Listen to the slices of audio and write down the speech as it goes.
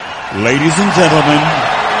Ladies and gentlemen,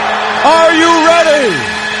 are you ready?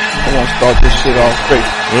 I want to start this shit off straight.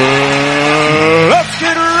 Let's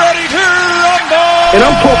get ready to rumble! And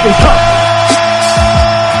I'm talking tough.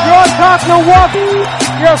 You're talking to what?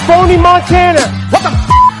 You're a phony Montana. What the f***?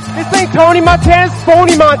 This ain't Tony Montana, it's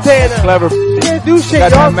phony Montana. Clever. You can't do shit,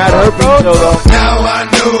 Got that Matt Herpes show, though. Now I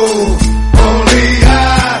know only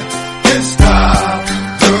I can stop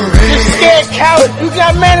the rain. You scared coward. You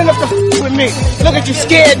got man enough to f*** with me. Look at you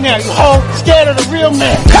scared now, you hoe. Scared of the real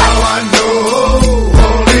man. Now I know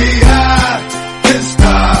only I can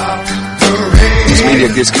stop the rain. This media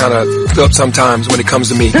gets kind of up sometimes when it comes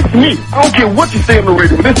to me. This me. I don't care what you say on the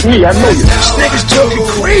radio. This me. I know you. This nigga's joking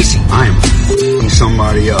crazy. I am f***ing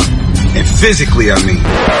somebody up. And physically, I mean.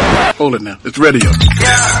 Hold it now. It's radio.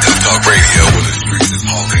 Yeah, Tuff Talk Radio, where the streets is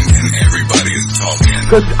talking and everybody is talking.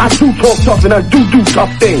 Cause I do talk tough and I do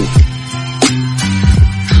tough things.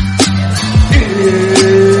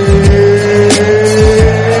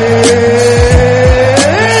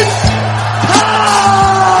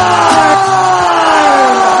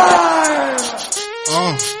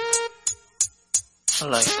 I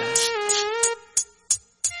like that.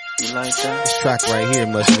 You like that? This track right here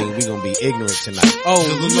must mean we gonna be ignorant tonight. Oh,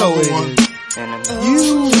 you know what it is.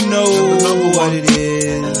 You know what it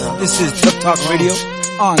is. This is Tuff Talk Radio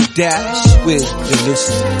on Dash with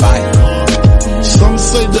Delicious Bite. Some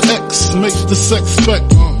say the X makes the sex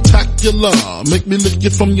spectacular. Make me lift you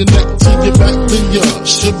from your neck to your back, then you're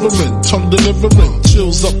shivering, tongue delivering,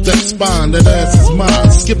 chills up that spine, that ass is mine.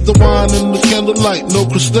 Skip the wine and the candlelight, no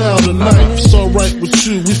crystal tonight. It's alright with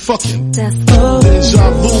you, we fucking. Deja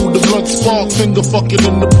vu, the blood spark, finger fucking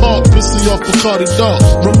in the park, pissing off Bacardi Dark.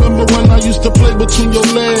 Remember when I used to play between your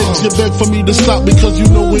legs? You begged for me to stop because you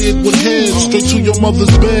know where it would head. Straight to your mother's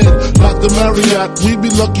bed, not the Marriott. We'd be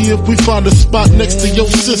lucky if we find a spot next to your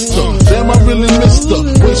sister. Damn, I really missed her.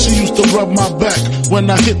 Way she used to rub my back when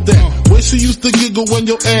I hit that. Way she used to giggle when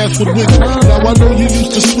your ass would wiggle. Now I know you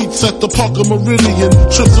used to sweets at the Parker Meridian,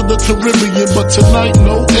 trips to the Caribbean, but tonight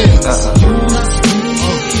no ass. You must be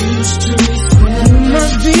used to me. You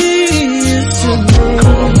must be used to me.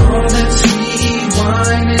 All that sweet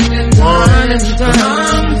whining and whining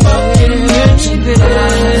I'm fucking you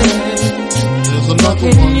today. There's another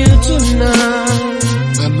fucking one. You tonight.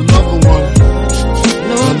 And another one.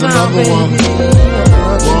 No, and another one. You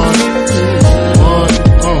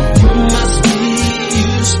must be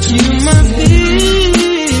used to. You must be.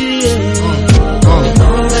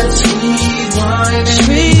 All that sweet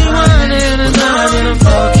whining and I'm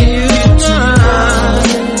fucking you tonight.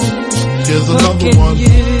 Here's another one.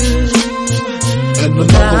 And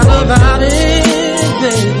another Not one. about it,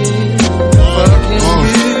 baby.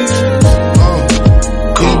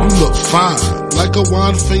 Girl, you look fine. Like a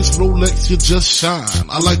wine-faced Rolex, you just shine.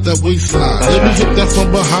 I like that waistline. Let me hit that from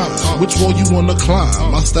behind. Which wall you wanna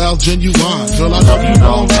climb? My style genuine. Girl, I love you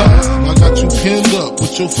long time. I got you pinned up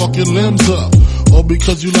with your fucking limbs up. All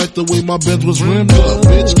because you like the way my Benz was rimmed up.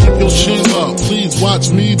 Bitch, keep your chin up. Please watch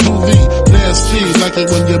me do the nasty. Like it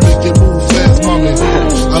when you make it move fast, mommy.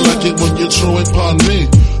 I like it when you throw it upon me.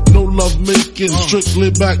 No love making, strictly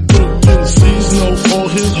back broken. Sees no, all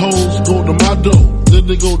his hoes go to my dough. Then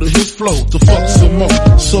they go to his flow to fuck some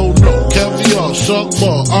more. So no, caviar, shark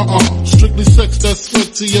bar, strictly sex that's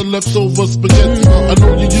sweat to your leftover spaghetti. I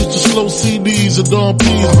know you used to slow CDs and Dawn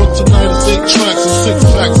P's, but tonight it's 8 tracks and 6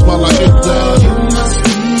 packs while I hit that.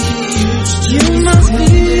 You must be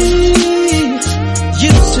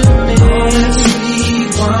used to me.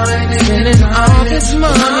 Spending all this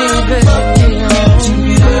money, baby.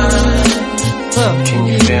 Can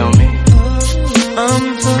you feel me?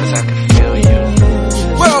 'Cause I can feel you.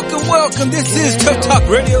 Welcome. This is Tuff Talk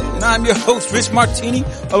Radio, and I'm your host, Rich Martini,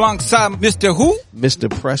 alongside Mr. Who? Mr.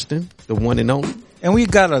 Preston, the one and only. And we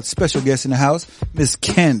got a special guest in the house, Miss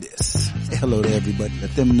Candace. Say hello to everybody.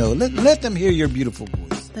 Let them know. Let them hear your beautiful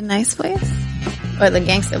voice. The nice voice? Or the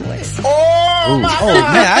gangster voice? Oh man,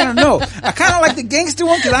 I don't know. I kind of like the gangster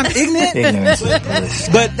one because I'm ignorant.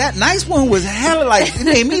 But that nice one was hella like, it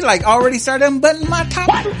made me like already start unbuttoning my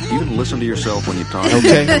top. You can listen to yourself when you talk.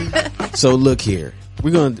 Okay. So look here.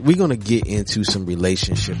 We're gonna get into some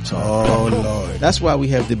relationship talk. Oh Lord. That's why we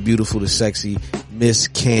have the beautiful, the sexy Miss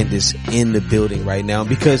Candace in the building right now.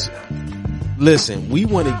 Because listen, we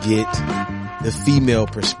want to get the female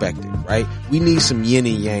perspective, right? We need some yin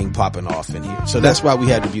and yang popping off in here. So that's why we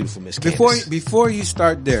have the beautiful Miss Candace. Before you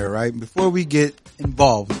start there, right? Before we get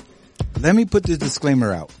involved, let me put this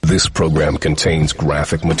disclaimer out. This program contains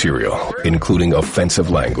graphic material, including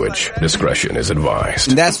offensive language. Discretion is advised.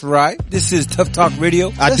 And that's right. This is Tuff Talk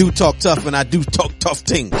Radio. I do talk tough and I do talk tough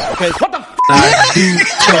things. Okay? What the f***? I do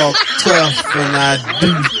talk tough and I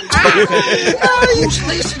do Who's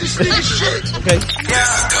lacing this nigga shit? Okay. This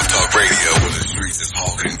is Tough Talk Radio, where the streets is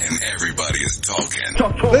talking and everybody is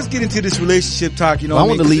talking. Let's get into this relationship talk. You know, I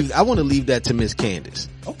want to leave that to Miss Candace.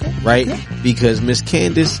 Okay. Right? Okay. Because Miss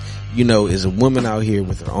Candace, you know, is a woman out here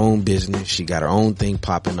with her own business. She got her own thing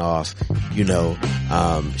popping off. You know,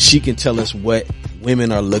 she can tell us what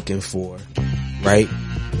women are looking for. Right?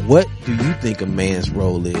 What do you think a man's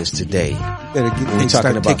role is today?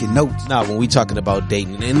 Start taking notes. When we talking about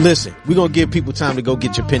dating. And listen, we're going to give people time to go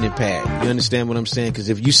get your pen and pad. You understand what I'm saying? Because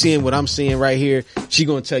if you seeing what I'm seeing right here, she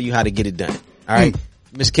going to tell you how to get it done. All right?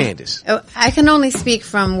 Miss Candace. Oh, I can only speak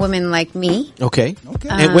from women like me. Okay.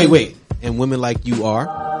 And wait. And women like you are?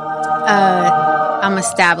 I'm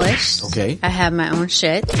established. Okay. I have my own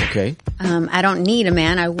shit. Okay. I don't need a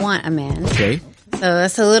man. I want a man. Okay. So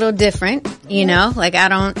it's a little different, you know, like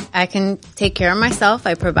I can take care of myself.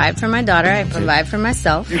 I provide for my daughter. I provide for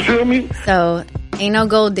myself. You feel me? So ain't no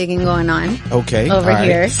gold digging going on. Okay. Over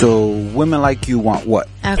here. So women like you want what?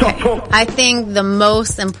 Okay. I think the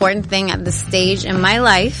most important thing at this stage in my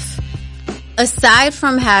life, aside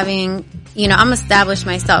from having, you know, I'm established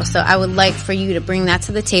myself. So I would like for you to bring that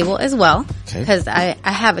to the table as well. Okay. Because I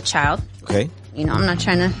have a child. Okay. You know, I'm not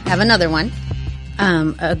trying to have another one.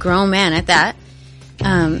 A grown man at that.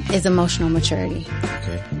 Is emotional maturity.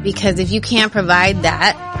 Okay. Because if you can't provide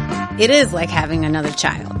that, it is like having another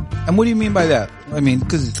child. And what do you mean by that? I mean,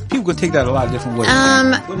 because people can take that a lot of different ways.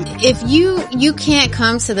 If you can't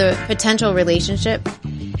come to the potential relationship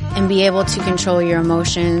and be able to control your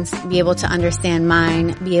emotions, be able to understand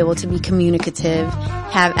mine, be able to be communicative,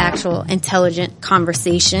 have actual intelligent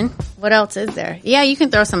conversation, what else is there? Yeah, you can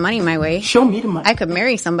throw some money my way. Show me the money. I could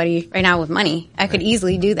marry somebody right now with money. I could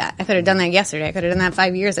easily do that. I could have done that yesterday. I could have done that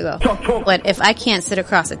 5 years ago. But if I can't sit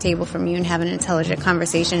across the table from you and have an intelligent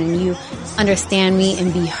conversation and you understand me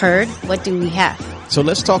and be heard, what do we have? So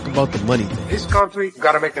let's talk about the money thing. This country,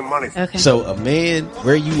 gotta make the money. Okay. So a man,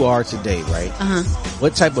 where you are today, right? Uh-huh.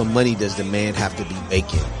 What type of money does the man have to be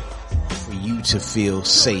making for you to feel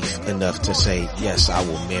safe enough to say, yes, I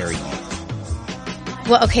will marry you?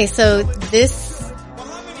 Well, okay, so there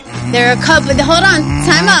are a couple, hold on,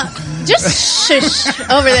 time up. Just shush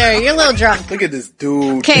over there. You're a little drunk. Look at this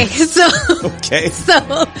dude. Okay, so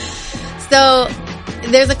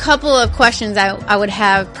there's a couple of questions I would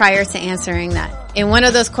have prior to answering that. And one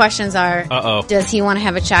of those questions are, does he want to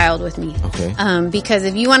have a child with me? Okay. Because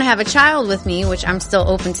if you want to have a child with me, which I'm still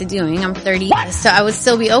open to doing, I'm 30, so I would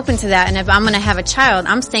still be open to that. And if I'm going to have a child,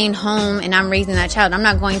 I'm staying home and I'm raising that child. I'm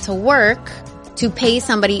not going to work to pay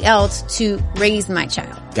somebody else to raise my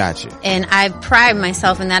child. Gotcha. And I pride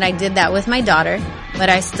myself in that I did that with my daughter, but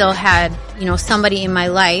I still had, you know, somebody in my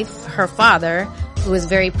life, her father, who was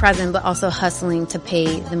very present, but also hustling to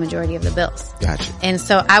pay the majority of the bills. Gotcha. And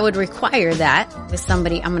so I would require that with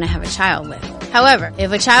somebody I'm going to have a child with. However,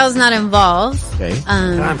 if a child's not involved,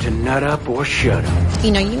 time to nut up or shut up.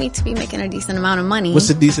 you know, you need to be making a decent amount of money. What's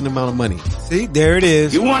a decent amount of money? See, there it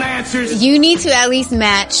is. You want answers? You need to at least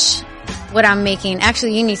match what I'm making.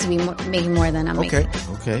 Actually, you need to be making more than I'm making.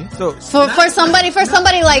 Okay. So for somebody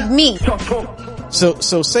like me.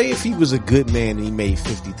 So say if he was a good man and he made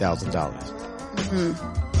 $50,000. Would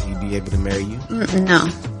he be able to marry you? No.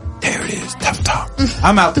 There it is. Tough talk.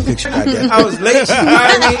 I'm out the picture. I was late. She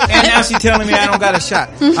fired me, and now she's telling me I don't got a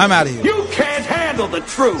shot. I'm out of here. You can't handle the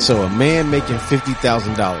truth. So a man making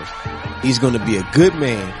 $50,000, he's going to be a good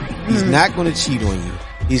man. He's not going to cheat on you.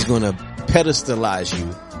 He's going to pedestalize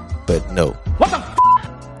you. But no. What the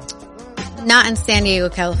f***? Not in San Diego,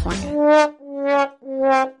 California.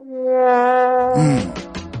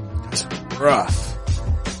 That's rough.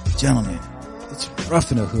 Gentlemen, it's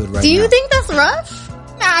rough in the hood right now. Do you think that's rough?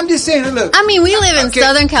 Nah, I'm just saying, look. I mean, we live in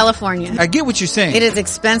Southern California. I get what you're saying. It is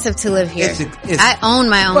expensive to live here. It's I own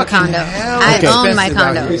my own condo. I own my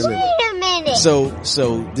condo. Wait a minute. So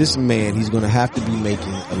this man, he's going to have to be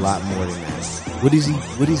making a lot more than that. What is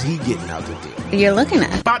he getting out the deal? You're looking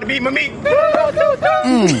at. About to be my meat.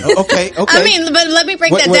 Okay. I mean, but let me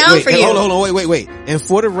break that down for you. Hold on, wait. And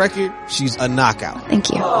for the record, she's a knockout.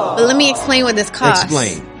 Thank you. But let me explain what this costs.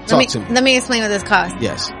 Explain. Talk to me. Let me explain what this costs.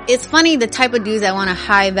 Yes. It's funny the type of dudes that want a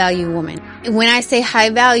high value woman. When I say high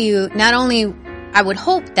value, not only I would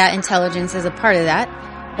hope that intelligence is a part of that,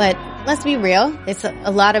 but let's be real. It's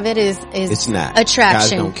a lot of it is it's not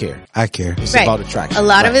attraction. Guys don't care. I care. It's about attraction. A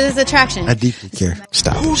lot of it is attraction. I deeply care.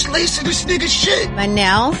 Stop. Who's lacing this nigga shit? My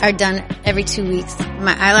nails are done every 2 weeks.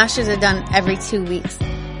 My eyelashes are done every 2 weeks.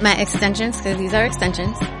 My extensions, because these are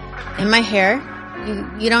extensions, and my hair.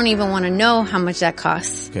 You don't even want to know how much that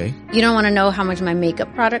costs. Okay. You don't want to know how much my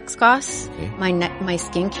makeup products cost. Okay. My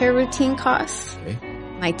skincare routine costs. Okay.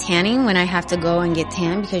 my tanning when I have to go and get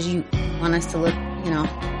tan because you want us to look,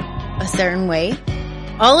 a certain way.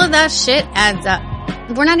 All of that shit adds up.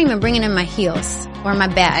 We're not even bringing in my heels or my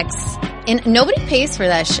bags. And nobody pays for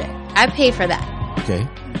that shit. I pay for that. Okay.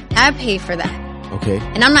 I pay for that. Okay.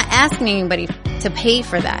 And I'm not asking anybody to pay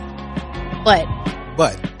for that. But.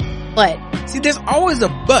 See, there's always a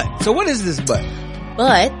but. So what is this but?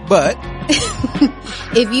 But.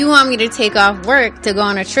 If you want me to take off work to go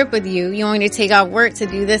on a trip with you, you want me to take off work to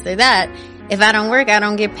do this or that, if I don't work, I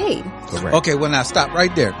don't get paid. Correct. Okay, well now stop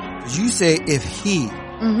right there. You say if he,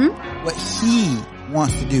 what he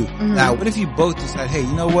wants to do. Now, what if you both decide, hey,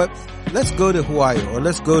 you know what? Let's go to Hawaii, or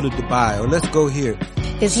let's go to Dubai, or let's go here.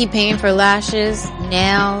 Is he paying for lashes,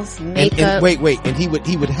 nails, makeup? And wait, and he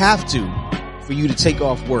would have to for you to take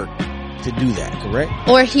off work to do that, correct?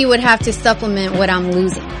 Or he would have to supplement what I'm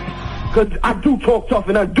losing. Cause I do talk tough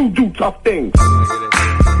and I do tough things.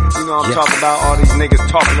 You know I'm talking about all these niggas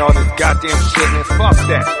talking all this goddamn shit, man. Fuck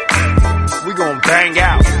that. We gon' bang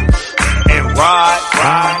out and ride.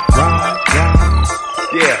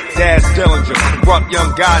 Yeah, Daz Dillinger, Corrupt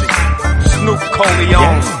Young Gotti, Snoop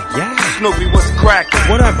Coleon. Yeah. Snoopy, what's cracking?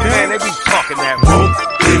 What up, man? They be talking that boom.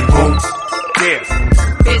 Yeah.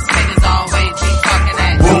 Bitch niggas always be talking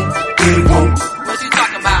that boom. What you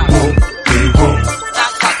talking about?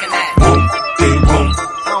 Stop talking that boom.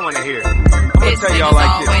 I don't wanna hear it. I'm gonna tell y'all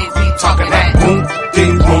like this. Talking that boom.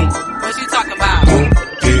 What you talking about?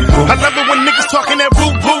 I love it when niggas talking that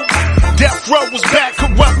boo-boo. Death Row was back,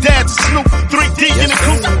 Corrupt Dad to Snoop. 3D in the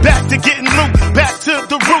coupe, back to getting loot, back to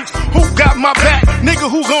the roots. Who got my back? Nigga,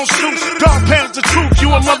 who gon' shoot? Dog pounds the truth,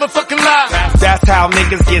 you a motherfucking lie. That's how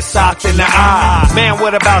niggas get socked in the eye. Man,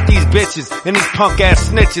 what about these bitches and these punk ass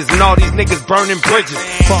snitches and all these niggas burning bridges?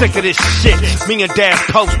 Sick of this shit. Me and Dad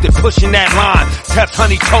posted, pushing that line. Test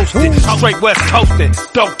honey toasted, straight west coasting.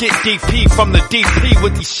 Don't get DP from the DP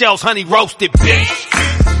with these shells honey roasted, bitch.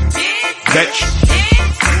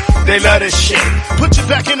 They love this shit. Put you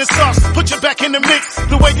back in the sauce, put you back in the mix.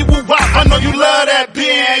 The way you woo wop, I know you love that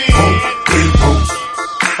bitch.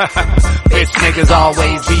 Bitch niggas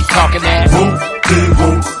always be talking that boom.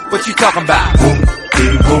 What you talking about?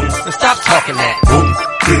 Now stop talking that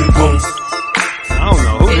I don't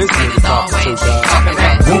know who this nigga talking to, talking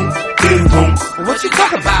that What you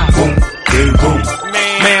talking about?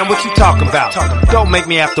 Man, what you talking about? Don't make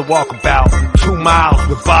me have to walk about 2 miles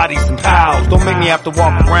with bodies and pals. Don't make me have to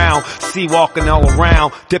walk around, see walking all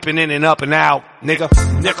around, dipping in and up and out. Nigga.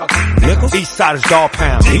 East side is dog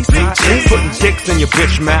pound. Putting dicks in your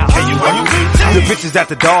bitch mouth. The bitches at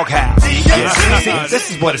the dog house. See, this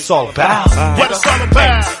is what it's all about. What it's all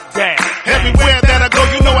about. Everywhere that I go,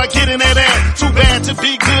 you know I get in that ass. Too bad to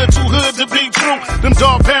be good, too hood to be true. Them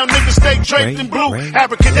dog pound niggas stay draped in blue.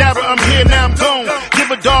 Abracadabra, I'm here, now I'm gone. Give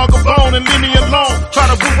a dog a bone and leave me alone. Try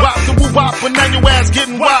to woo wop, but now your ass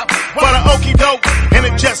getting whopped. But an okie doke, and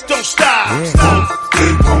it just don't stop.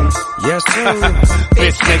 Yes, sir.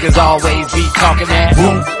 Bitch niggas always be talking that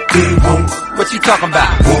What you talking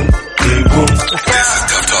about? This is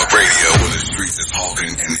Tuff Talk Radio, where the streets is hawking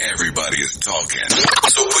and everybody is talking.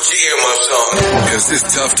 So put your earmuffs on, cause this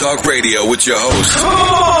Tuff Talk Radio with your hosts,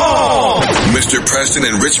 Mr. Preston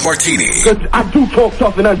and Rich Martini. Cause I do talk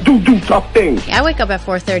tough and I do tough things. I wake up at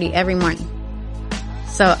 4:30 every morning.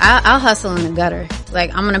 So I'll hustle in the gutter.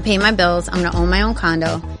 Like, I'm gonna pay my bills. I'm gonna own my own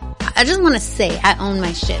condo. I just want to say I own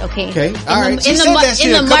my shit, okay? Okay, all right. She said that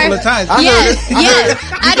shit a couple of times.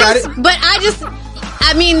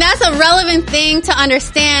 I mean, that's a relevant thing to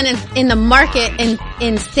understand in the market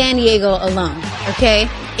in San Diego alone, okay?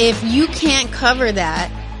 If you can't cover that,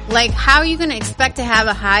 like, how are you going to expect to have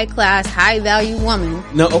a high class, high value woman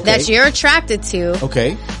that you're attracted to?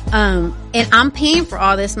 Okay. And I'm paying for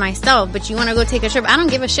all this myself, but you want to go take a trip. I don't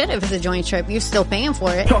give a shit if it's a joint trip. You're still paying for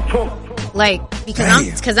it. Like,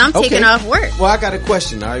 because I'm taking off work. Well, I got a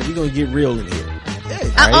question. All right, we're going to get real in here.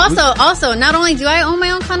 Also, not only do I own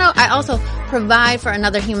my own condo, I also provide for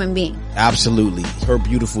another human being. Absolutely. Her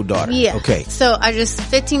beautiful daughter. Yeah. Okay. So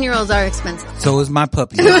 15-year-olds are expensive. So is my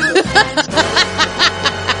puppy.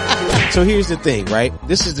 So here's the thing, right?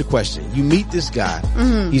 This is the question. You meet this guy.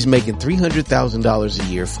 Mm-hmm. He's making $300,000 a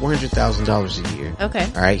year, $400,000 a year. Okay.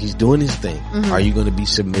 All right. He's doing his thing. Mm-hmm. Are you going to be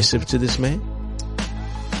submissive to this man?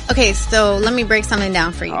 Okay. So let me break something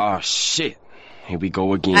down for you. Oh, shit. Here we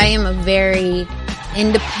go again. I am a very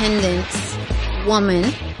independent woman.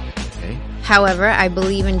 Okay. However, I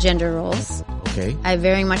believe in gender roles. Okay. I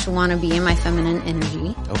very much want to be in my feminine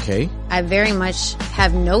energy. Okay. I very much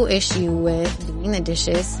have no issue with doing the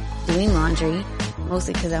dishes, doing laundry,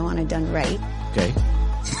 mostly because I want it done right. Okay.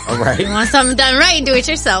 All right. You want something done right, do it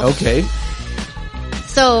yourself. Okay.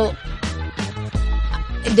 So,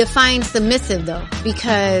 define submissive though,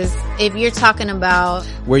 because if you're talking about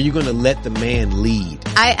where you're going to let the man lead,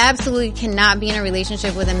 I absolutely cannot be in a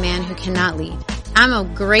relationship with a man who cannot lead. I'm a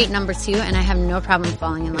great number 2, and I have no problem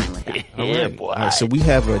falling in line with that. Yeah, boy. All right, so we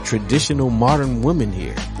have a traditional modern woman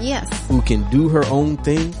here. Yes. Who can do her own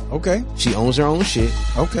thing. Okay. She owns her own shit.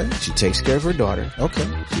 Okay. She takes care of her daughter. Okay.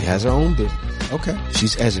 She has her own business. Okay.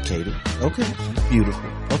 She's educated. Okay. She's beautiful.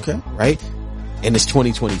 Okay. Right? And it's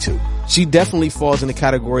 2022. She definitely falls in the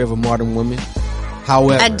category of a modern woman.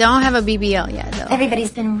 However, I don't have a BBL yet though.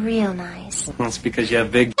 Everybody's been real nice. That's because you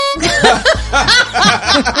have big.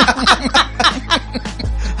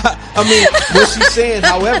 I mean, what she's saying,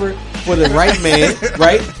 however, for the right man,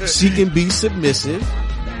 right, she can be submissive,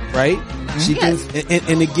 right? She can,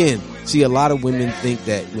 and again, see, a lot of women think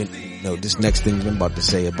that when, this next thing I'm about to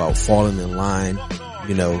say about falling in line,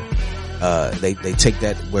 they take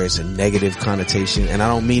that where it's a negative connotation, and I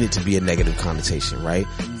don't mean it to be a negative connotation, right?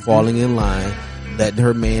 Falling in line, letting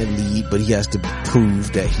her man lead, but he has to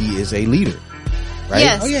prove that he is a leader. Right?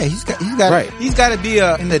 Yes. Oh yeah, he's got to be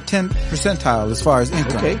in the 10th percentile as far as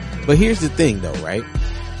income. Okay, but here's the thing though, right?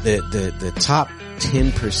 The top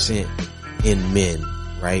 10% in men,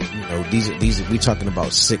 right? These we're talking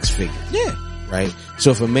about 6 figures. Yeah. Right?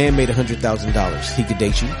 So if a man made $100,000, he could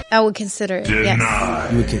date you? I would consider it.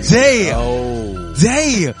 Yes. You would consider Damn. Oh.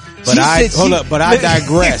 Damn. But I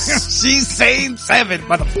digress. She's saying 7,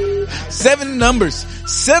 motherfucker. 7 numbers.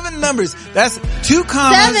 7 numbers. That's 2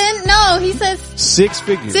 commas. 7? No, he says 6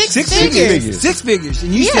 figures. 6 figures. 6 figures.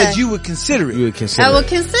 And you said you would consider it. You would consider I would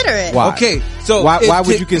consider it. Why? Okay. So why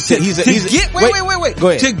would you consider? Wait. Go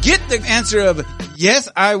ahead. To get the answer of yes,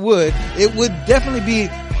 I would. It would definitely be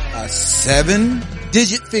a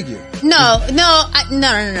 7-digit figure. No.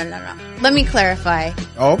 Let me clarify.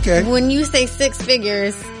 Oh, okay. When you say 6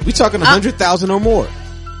 figures, we talking 100,000 or more.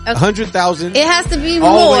 100,000. It has to be all more.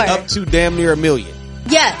 All the way up to damn near $1 million.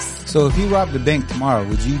 Yes. So if he robbed the bank tomorrow,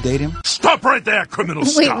 would you date him? Stop right there, criminal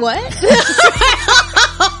Wait, scum. what?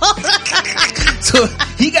 So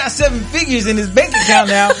he got 7 figures in his bank account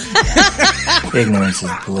now. Ignorance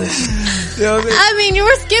is bliss. I mean, you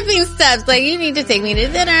were skipping steps. Like, you need to take me to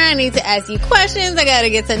dinner. I need to ask you questions. I gotta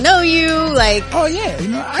get to know you. Like, oh yeah,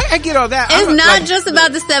 I get all that. It's not just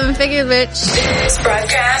about the 7 figures, bitch. This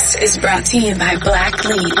broadcast is brought to you by Black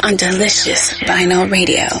Lean on Delicious Vinyl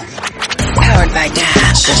Radio. Powered by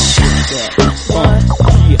Dash.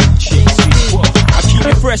 I keep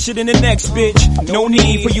it fresher than the next bitch. No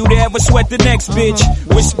need for you to ever sweat the next bitch.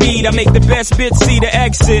 With speed, I make the best bitch see the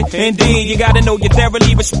exit. Indeed, you gotta know you're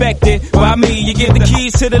thoroughly respected. By me, you get the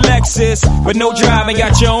keys to the Lexus. But no driving,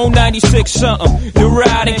 got your own 96 something. The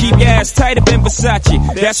ride and keep your ass tight up in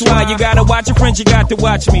Versace. That's why you gotta watch your friends, you got to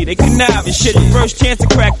watch me. They connive and shit. The first chance to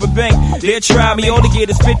crack for bank. They'll try me, all they get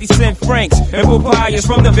is 50 cent francs. And papayas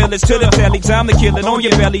from the village to the telly. Time to kill it on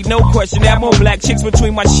your belly, no question. Have more black chicks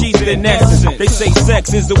between my sheets than Essence. They say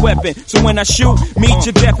sex is the weapon, so when I shoot, meet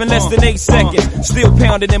your death in less than 8 seconds. Still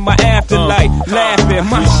pounding in my afterlife, laughing,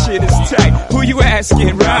 my shit is tight. Who you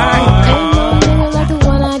asking, right? Ain't no nigga like the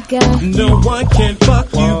one I got. No one can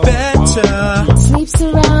fuck you better. Sleeps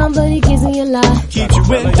around, but he gives me a lot. Keeps you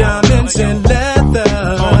in diamonds and leather.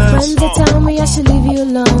 Friends that tell me I should leave you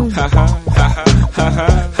alone.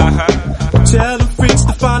 Tell the freaks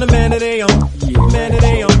to find a man that they own. Man that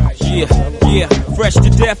they own. Yeah, fresh to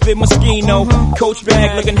death in Moschino. Coach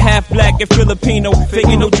bag looking half black and Filipino.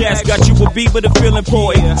 Faking no jazz, got you a beat but a feel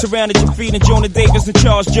important. Surrounded your feet and Jonah Davis and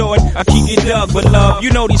Charles Jordan. I keep you dug but love,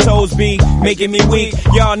 you know these hoes be making me weak.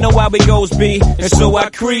 Y'all know how it goes be, and so I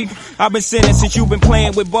creep. I've been sinning since you've been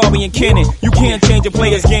playing with Barbie and Kenny. You can't change a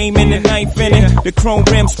player's game in the 9th inning. The chrome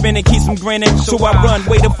rim spinning keeps them grinning. So I run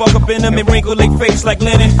way the fuck up in them and wrinkle their face like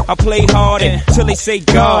linen. I play hard until they say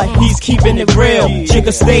God, he's keeping it real.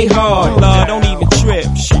 Chicka stay hard, Lord, don't even trip.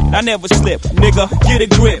 Shit, I never slip, nigga, get a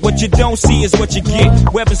grip. What you don't see is what you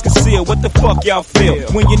get. Weapons concealed, what the fuck y'all feel?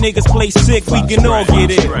 When your niggas play sick, we can all get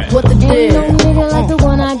it. What the deal? Ain't no nigga like the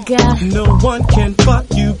one I got. No one can fuck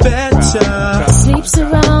you better. Sleeps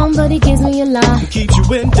around, but he gives me a lot. Keeps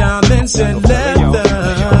you in diamonds and leather.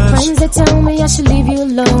 Friends that tell me I should leave you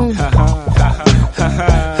alone.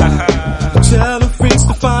 Tell the freaks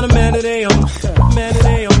to find a man that they own. Man that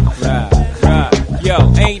they own. Right. Yo,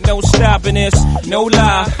 Yo, ain't no stopping this, no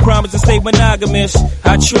lie. Promise to stay monogamous.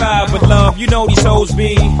 I try, but love, you know these hoes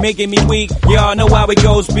be making me weak. Y'all know how it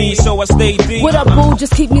goes, be, so I stay deep. What up, boo?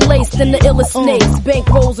 Just keep me laced in the illest snakes. Bank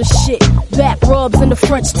rolls of shit, back rubs in the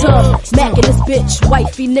French tub. Macking this bitch,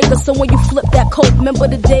 wifey nigga. So when you flip that coat, remember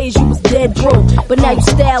the days you was dead broke. But now you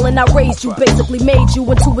styling, I raised you, basically made you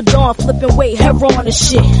into a dawn flipping weight, heroin and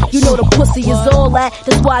shit. You know the pussy is all that.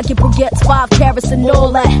 That's why I get baguettes, 5 carats and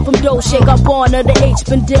all that. From Dolce Gabbana to H.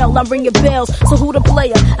 Bendel, I'm ringing bells. So who the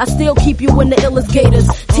player? I still keep you in the illest gators.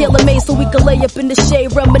 Tailor made so we can lay up in the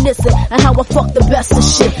shade, reminiscing on how I fuck the best of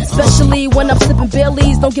shit. Especially when I'm sipping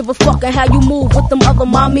Baileys. Don't give a fuck on how you move with them other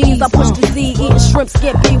mommies. I push the Z, eating shrimp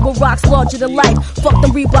scampi with rocks larger than life. Fuck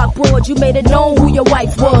them Reebok broads, you made it known who your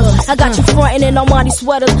wife was. I got you frontin' in Armani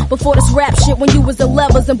sweaters before this rap shit when you was in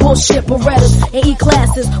levers and bullshit Berettas and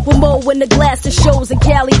E-classes with Mo in the glasses shows in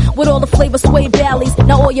Cali with all the flavor suede valleys.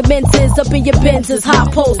 Now all your menses up in your Benzes,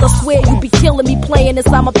 hot post. I swear you be killing me playing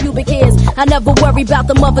inside my pubic hairs. I never worry about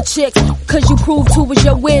them other chicks, cause you proved who was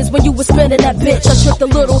your whiz when you was spinning that bitch. I tripped a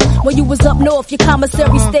little when you was up north, your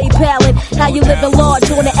commissary stayed pallid. How you living large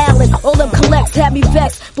on the island, all them collects had me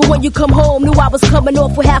vexed. But when you come home, knew I was coming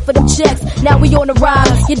off with half of them checks. Now we on the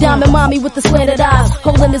rise, your diamond mommy with the slanted eyes,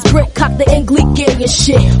 holding this brick, cock the English gang and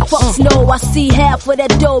shit. Fuck no, I see half of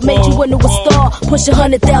that dough, made you into a star, push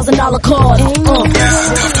 $100,000 cars. This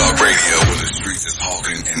is Tough Talk Radio, where the streets is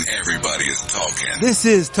hawking and everybody is talking. This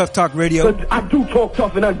is Tough Talk Radio. I do talk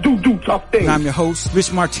tough and I do tough things. And I'm your host,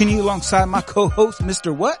 Rich Martini, alongside my co-host,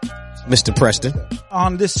 Mr. What? Mr. Preston.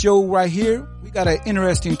 On this show right here, we got an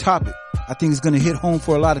interesting topic. I think it's going to hit home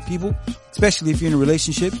for a lot of people, especially if you're in a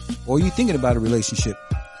relationship or you're thinking about a relationship.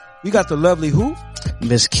 We got the lovely who?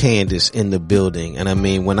 Miss Candace in the building. And I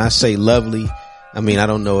mean, when I say lovely, I mean, I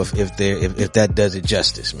don't know if that does it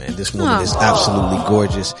justice, man. This woman is absolutely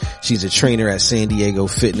gorgeous. She's a trainer at San Diego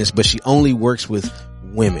Fitness, but she only works with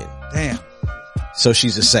women. Damn. So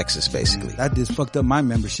she's a sexist, basically. That just fucked up my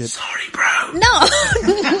membership. Sorry, bro. No.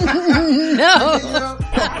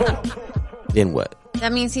 No. Then what?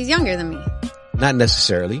 That means he's younger than me. Not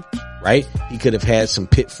necessarily, right? He could have had some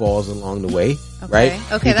pitfalls along the way, right?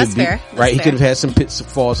 Okay, that's fair. Right? He could have had some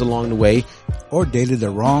pitfalls along the way. Or dated the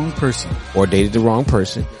wrong person.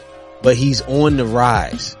 But he's on the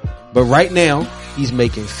rise. But right now, he's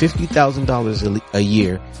making $50,000 a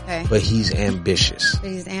year. Okay. But he's ambitious.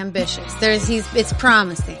 It's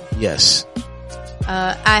promising. Yes.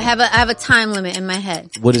 I have a time limit in my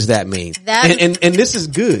head. What does that mean? And this is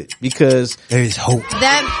good because there is hope.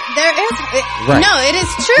 Right. No, it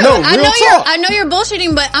is true. No, I know you're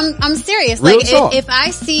bullshitting, but I'm serious. Real like talk.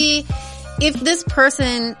 if this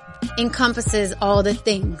person encompasses all the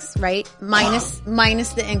things, right? Minus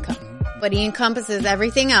the income. But he encompasses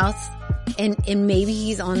everything else and maybe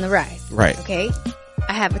he's on the rise. Right. Okay?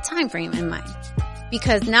 I have a time frame in mind.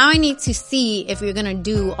 Because now I need to see if you're gonna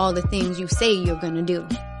do all the things you say you're gonna do.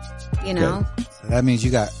 You know? Okay. So that means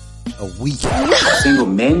you got a week. Single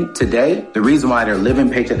men today, the reason why they're living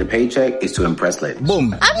paycheck to paycheck is to impress ladies.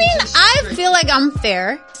 Boom. I mean, I feel like I'm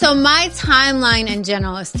fair. So my timeline in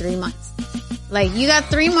general is 3 months. Like, you got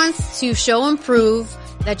 3 months to show and prove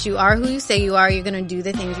that you are who you say you are. You're gonna do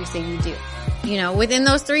the things you say you do. You know, within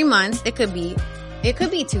those 3 months, it could be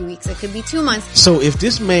 2 weeks, it could be 2 months. So if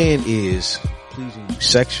this man is pleasing you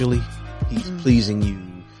sexually, he's pleasing you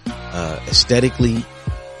aesthetically,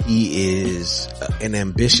 he is an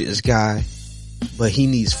ambitious guy, but he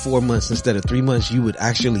needs 4 months instead of 3 months, you would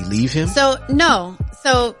actually leave him? So no.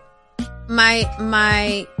 So my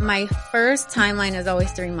first timeline is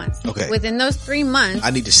always 3 months. Okay. Within those 3 months,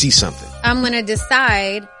 I need to see something. I'm going to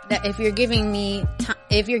decide that if you're giving me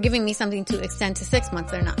something to extend to 6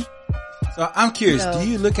 months or not. So I'm curious, do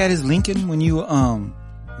you look at his LinkedIn when you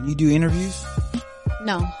do interviews?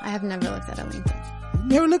 No, I have never looked at a LinkedIn. You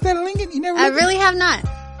never looked at a LinkedIn? I really have not.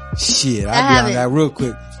 Shit, I'll be on that real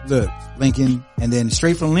quick. Look, Lincoln, and then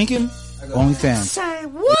straight from Lincoln, OnlyFans. Say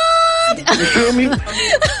what? You feel me? In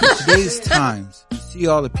today's times, you see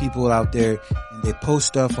all the people out there, and they post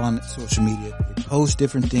stuff on social media. They post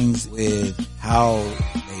different things with how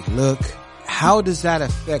they look. How does that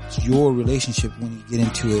affect your relationship when you get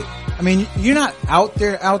into it? I mean, you're not out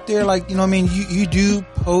there like, you know what I mean? You do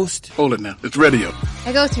post. Hold it now. It's radio.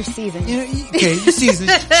 I go through seasons. You know, okay,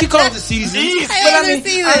 seasons. She calls it seasons.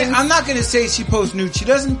 I'm not going to say she posts nude. She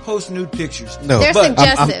doesn't post nude pictures. No, they're but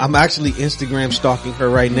suggestive. I'm actually Instagram stalking her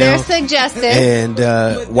right now. They're suggestive. And,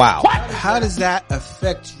 wow. How does that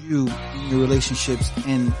affect you in your relationships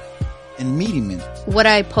and meeting men? What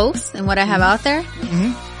I post and what I have out there?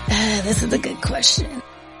 Mm-hmm. This is a good question.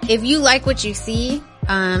 If you like what you see,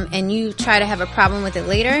 and you try to have a problem with it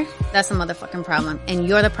later, that's a motherfucking problem. And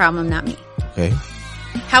you're the problem, not me. Okay.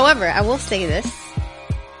 However, I will say this.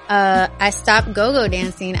 I stopped go-go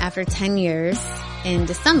dancing after 10 years in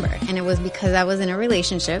December. And it was because I was in a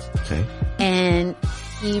relationship. Okay. And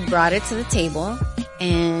he brought it to the table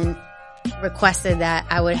and requested that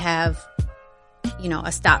I would have,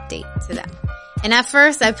 a stop date to that. And at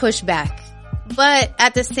first I pushed back. But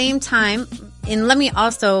at the same time, and let me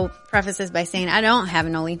also preface this by saying I don't have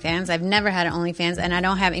an OnlyFans. I've never had an OnlyFans, and I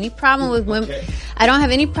don't have any problem with women. Okay. I don't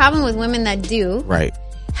have any problem with women that do. Right.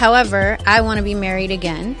 However, I want to be married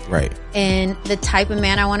again. Right. And the type of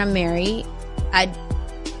man I want to marry, I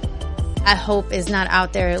hope is not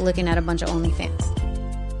out there looking at a bunch of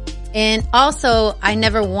OnlyFans. And also, I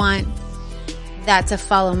never want that to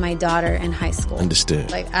follow my daughter in high school. Understood.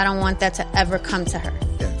 Like, I don't want that to ever come to her.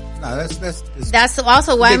 Yeah. No, that's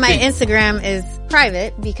also why my Instagram is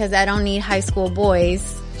private, because I don't need high school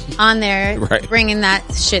boys on there bringing that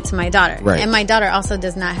shit to my daughter. Right. And my daughter also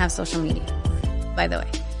does not have social media, by the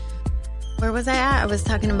way. Where was I at? I was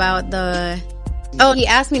talking about he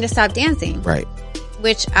asked me to stop dancing. Right.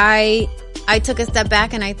 Which I took a step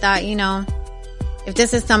back and I thought, if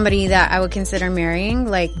this is somebody that I would consider marrying,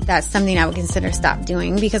 like, that's something I would consider stop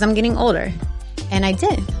doing, because I'm getting older. And I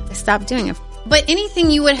did. I stopped doing it. But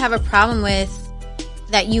anything you would have a problem with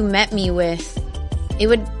that you met me with,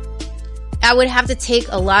 I would have to take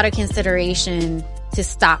a lot of consideration to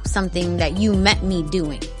stop something that you met me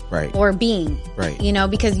doing. Right. Or being. Right.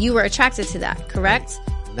 Because you were attracted to that, correct?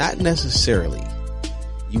 Not necessarily.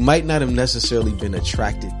 You might not have necessarily been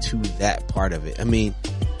attracted to that part of it. I mean,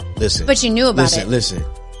 listen. But you knew about it. Listen.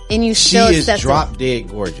 And you still She is drop dead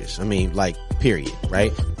gorgeous. I mean, like, period,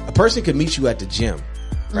 right? A person could meet you at the gym,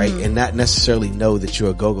 right? Mm-hmm. And not necessarily know that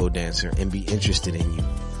you're a go-go dancer and be interested in you.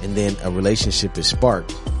 And then a relationship is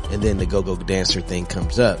sparked, and then the go-go dancer thing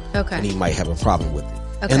comes up. Okay. And he might have a problem with it.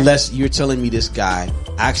 Okay. Unless you're telling me this guy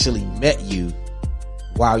actually met you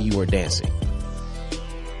while you were dancing.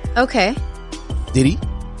 Okay. Did he?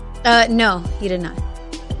 No, he did not.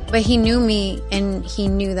 But he knew me, and he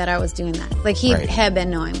knew that I was doing that. Like, he had been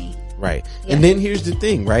knowing me. Right. Yeah. And then here's the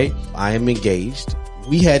thing, right? I am engaged.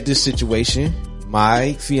 We had this situation.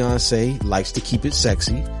 My fiance likes to keep it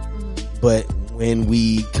sexy, but when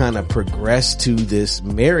we kind of progress to this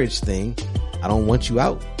marriage thing, I don't want you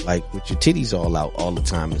out, like, with your titties all out all the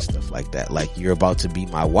time and stuff like that. Like, you're about to be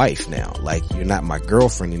my wife now. Like, you're not my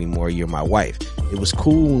girlfriend anymore. You're my wife. It was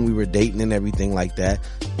cool when we were dating and everything like that.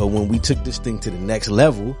 But when we took this thing to the next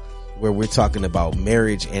level, where we're talking about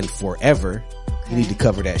marriage and forever, you need to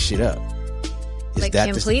cover that shit up. Is like,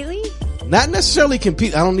 that completely? Not necessarily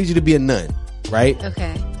completely. I don't need you to be a nun, right?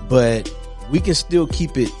 Okay. But we can still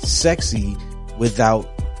keep it sexy without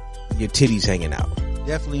your titties hanging out.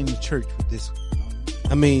 Definitely in the church with this.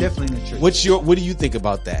 I mean, definitely in the church. What do you think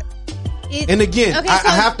about that? And again, okay, I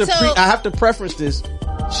have to preference this.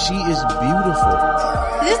 She is beautiful.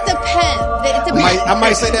 This depends. I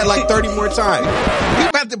might say that like 30 more times. We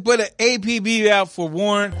about to put an APB out for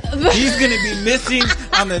Warren. He's going to be missing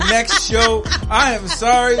on the next show. I am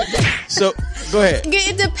sorry. So go ahead.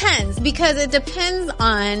 It depends, because it depends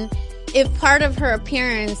on if part of her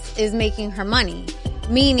appearance is making her money.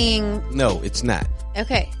 Meaning, no, it's not.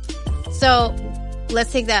 Okay, so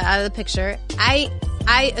let's take that out of the picture. I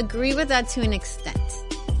agree with that to an extent.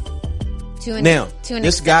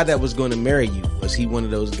 This guy that was going to marry you, was he one of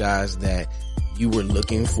those guys that you were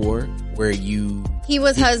looking for, where he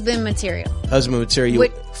was husband material,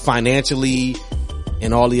 financially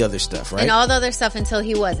and all the other stuff, right? And all the other stuff until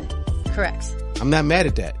he wasn't. Correct. I'm not mad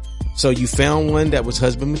at that. So you found one that was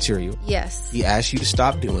husband material. Yes. He asked you to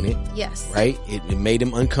stop doing it. Yes. Right? It made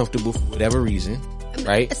him uncomfortable for whatever reason.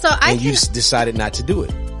 Right? So you decided not to do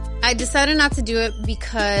it. I decided not to do it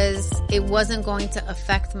because it wasn't going to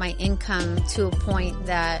affect my income to a point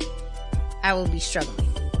that I would be struggling.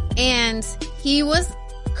 And he was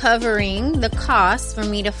covering the cost for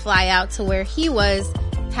me to fly out to where he was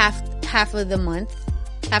half of the month.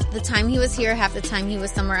 Half the time he was here, half the time he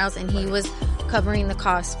was somewhere else, and he was covering the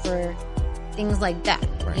cost for things like that.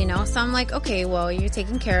 Right. So I'm like, okay, well, you're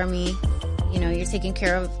taking care of me. You're taking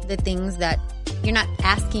care of the things that you're not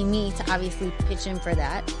asking me to obviously pitch in for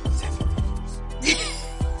that.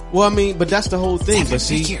 Well, I mean, but that's the whole thing. But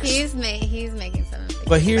see, he's making 7 figures.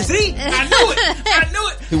 But here's I knew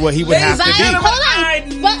it. What he would have to be. Hold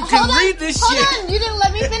on. Read this shit. Hold on. You didn't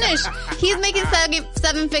let me finish. He's making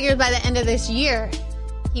 7 figures by the end of this year.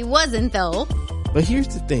 He wasn't, though. But here's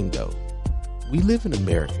the thing, though. We live in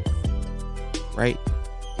America, right?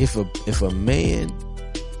 If a man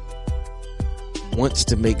wants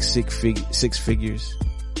to make six figures,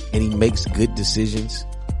 and he makes good decisions,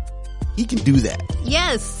 he can do that.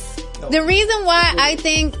 Yes. The reason why I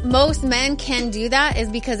think most men can do that is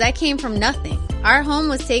because I came from nothing. Our home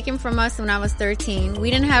was taken from us when I was 13. We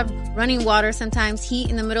didn't have running water, sometimes heat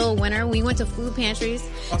in the middle of winter. We went to food pantries.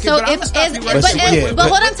 Okay, So but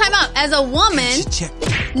hold on, time out. As a woman,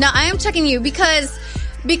 no, I am checking you because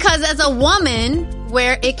as a woman,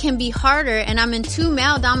 where it can be harder, and I'm in 2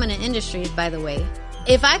 male dominant industries, by the way.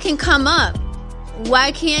 If I can come up,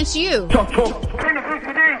 why can't you?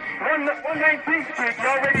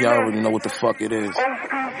 Y'all already know what the fuck it is.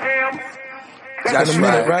 That's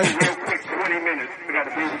right.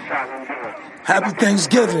 Happy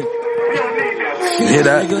Thanksgiving. You hear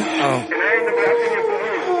that?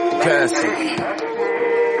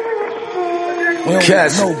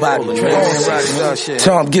 Cass. Nobody.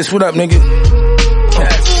 Tom, guess what up, nigga?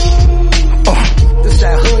 This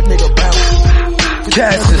that hood nigga bounce.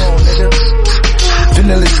 Cass.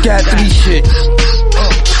 Vanilla Sky 3 shit.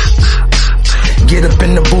 Get up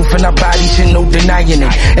in the booth and our bodies shit, no denying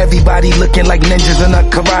it. Everybody looking like ninjas in a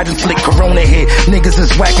karate flick. Corona hit, niggas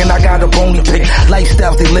is whacking, I got a bony pick.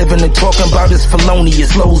 Lifestyles they living and talking about is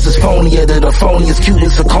felonious. Flows is phonier than the phoniest, cute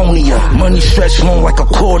as zirconia. Money stretched long like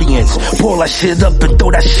accordions. Pull that shit up and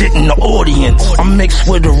throw that shit in the audience. I'm mixed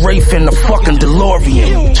with a Wraith and a fucking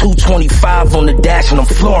DeLorean. 225 on the dash and I'm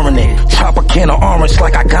flooring it. Chop a can of orange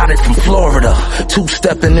like I got it from Florida.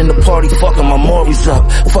 2-stepping in the party, fucking my Maury's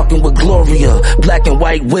up. Fucking with Gloria. Black and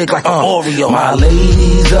white wig like an Oreo. My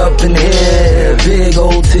ladies up in here, big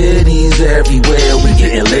old titties everywhere. We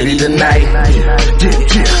getting litty tonight.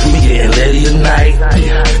 We getting litty tonight.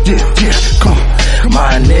 Come on.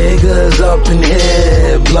 My niggas up in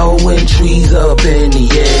here, blowing trees up in the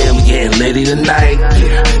air. We getting litty tonight.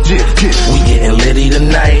 We getting litty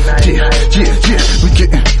tonight. We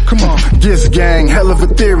getting, come on. Yes, gang, hell of a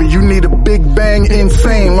theory. You need a big bang,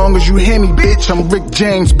 insane. Long as you hear me, bitch, I'm Rick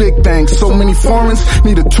James, Big Bang. So many foreigns,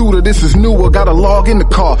 need a tutor, this is newer. Gotta log in the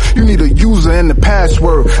car, you need a user and the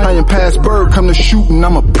password. I am past Bird, come to shooting,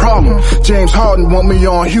 I'm a problem. James Harden want me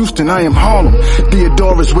on Houston, I am Harlem.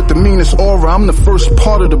 Theodorus with the meanest aura, I'm the first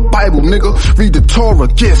part of the Bible, nigga. Read the Torah,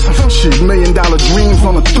 yes. Shit, $1 million dreams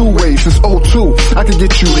on a throughway since 02. I could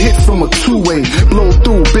get you hit from a 2-way. Blow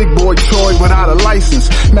through, big boy toy without a license.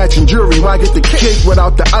 Matching jewelry, I get the cake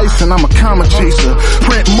without the icing. I'm a comma chaser.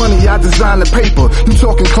 Print money, I design the paper. You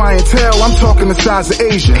talking clientele, I'm talking the size of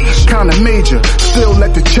Asia. Kinda major, still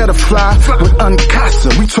let the cheddar fly with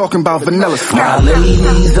uncasa. We talking about vanilla sky. My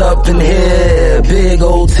ladies up in here, big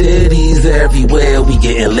old titties everywhere. We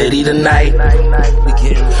getting litty tonight.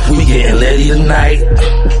 We getting litty tonight.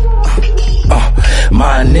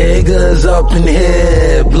 My niggas up in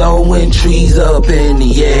here, blowing trees up in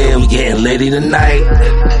the air. We getting litty tonight.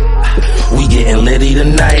 We getting litty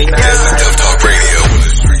tonight. This is Tuff Talk Radio, where the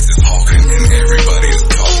streets is hawking and everybody is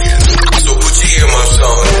talking. So put your earmuffs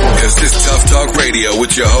on, cause this is Tuff Talk Radio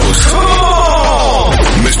with your host,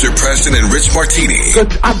 Mr. Preston and Rich Martini. Cause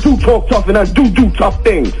I do talk tough and I do tough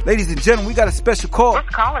things. Ladies and gentlemen, we got a special call. This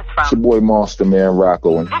call is from It's your boy Monsta, man,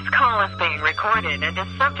 Rocco. This call is being recorded and is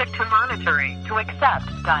subject to monitoring. To accept,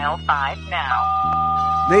 dial 5 now.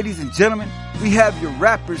 Ladies and gentlemen, we have your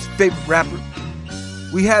rapper's favorite rapper.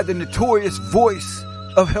 We have the notorious voice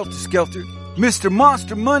of Heltah Skeltah, Mr.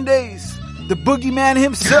 Monster Mondays, the boogeyman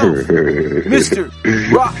himself, Mr.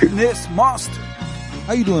 Rockness Monster.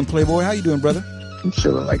 How you doing, Playboy? How you doing, brother? I'm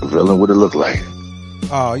chilling like a villain. What it look like?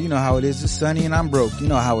 Oh, you know how it is. It's sunny and I'm broke. You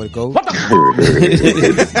know how it goes.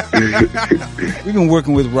 We've been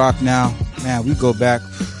working with Rock now. Man, we go back.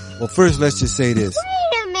 Well, first, let's just say this.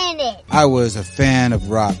 Wait a minute. I was a fan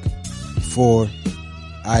of Rock before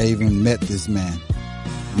I even met this man.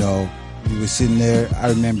 You know, we were sitting there. I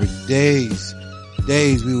remember days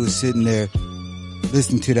we were sitting there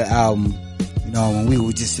listening to the album. You know, when we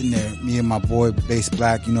were just sitting there, me and my boy Bass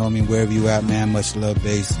Black, you know what I mean, wherever you at, man, much love,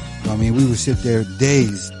 Bass. You know what I mean, we would sit there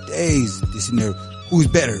days, just sitting there, who's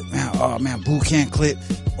better? Man, oh man, Boo Can't Clip,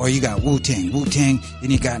 or you got Wu-Tang,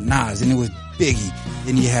 then you got Nas, and it was Biggie,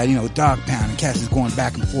 then you had, you know, Dog Pound, and Cass is going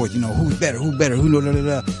back and forth, you know, who's better, who,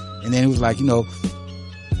 and then it was like, you know,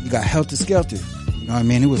 you got Heltah Skeltah, you know what I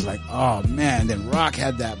mean, it was like, oh man, then Rock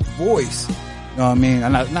had that voice, you know what I mean,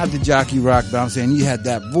 not the jockey Rock, but I'm saying he had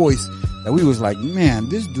that voice, that we was like, man,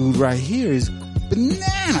 this dude right here is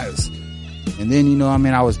bananas. And then, you know what I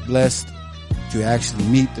mean, I was blessed to actually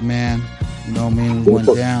meet the man. You know what I mean? We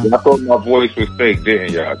went down. I thought my voice was fake,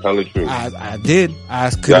 didn't y'all? Tell the truth. I did.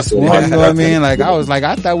 I could have sworn, you know what I mean? Like, I was like,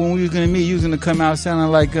 I thought when we was going to meet, you was going to come out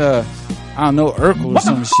sounding like, I don't know, Urkel or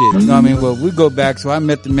some shit. You know what I mean? Well, we go back. So I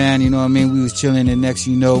met the man, you know what I mean? We was chilling, and next,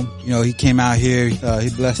 you know, he came out here. He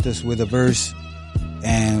blessed us with a verse.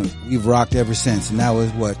 and we've rocked ever since. And that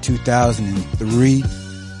was what, 2003.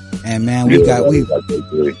 And man, you know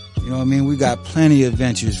what I mean? We got plenty of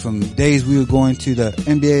adventures from days we were going to the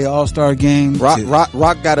NBA All-Star game.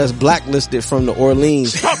 Rock got us blacklisted from the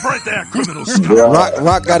Orleans. Stop right there, criminals.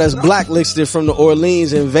 Rock got us blacklisted from the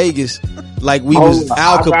Orleans in Vegas. Like we was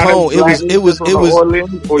Al Capone. It was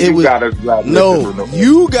no,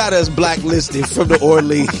 you got us blacklisted from the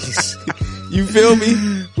Orleans. You feel me?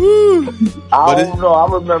 Woo. I don't know.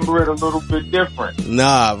 I remember it a little bit different.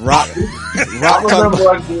 Nah, Rock. I remember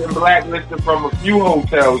us being blacklisted from a few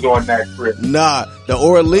hotels on that trip. Nah, the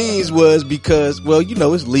Orleans was because, well, you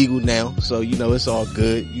know, it's legal now, so you know it's all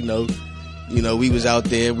good. You know, we was out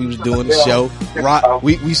there, we was doing the show. Rock,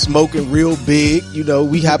 we smoking real big. You know,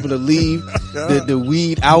 we happened to leave the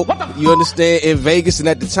weed out. You understand? In Vegas, and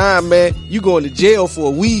at the time, man, you going to jail for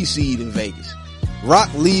a weed seed in Vegas.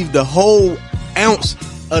 Rock leave the whole ounce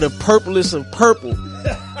of the purplest of purple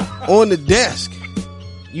on the desk.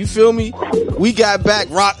 You feel me? We got back.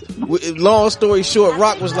 Rock, long story short,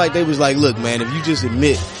 Rock was like, they was like, look, man, if you just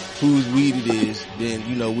admit whose weed it is, then,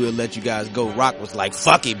 you know, we'll let you guys go. Rock was like,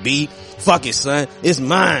 fuck it, B. Fuck it, son. It's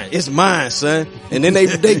mine, son. And then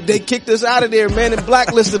they kicked us out of there, man, and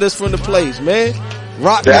blacklisted us from the place, man.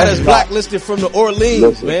 Rock got us blacklisted from the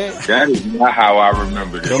Orleans, man. That is not how I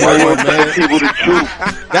remember it. Come on, man. People the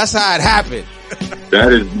truth. That's how it happened.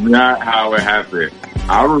 That is not how it happened.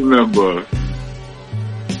 I remember,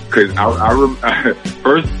 cause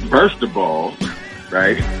first of all,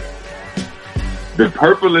 right? The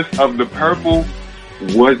purplest of the purple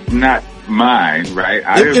was not mine, right?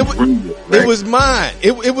 I didn't bring it. Right? It was mine.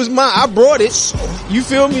 It was mine. I brought it. You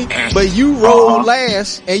feel me? But you rolled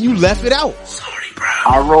last and you left it out.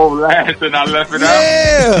 I rolled last and I left it out.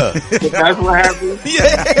 Yeah. That's what happened?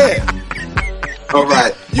 Yeah. All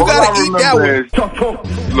right. You gotta eat that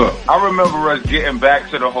one. Look, I remember us getting back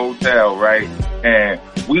to the hotel, right? And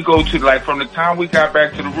we go to, like, from the time we got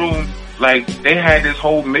back to the room, like, they had this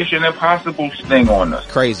whole Mission Impossible thing on us.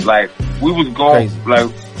 Crazy. Like, we was going,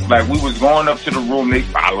 like we was going up to the room, they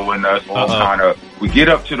following us, all kind of, we get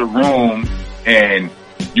up to the room and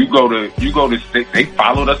you go to, they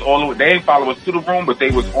followed us all the way. They ain't follow us to the room, but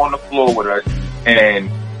they was on the floor with us, and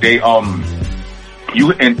they, you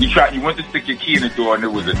went to stick your key in the door, and there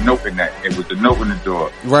was a note in that. It was a note in the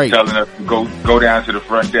door, right, telling us to go down to the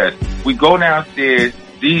front desk. We go downstairs.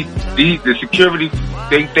 The security,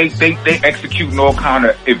 they executing all kind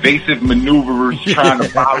of evasive maneuvers, trying to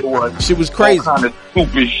follow us. Shit was crazy, all kind of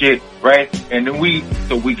stupid shit, right? And then we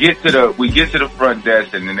get to the front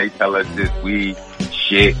desk, and then they tell us this weed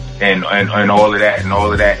shit and all of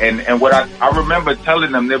that. And what I remember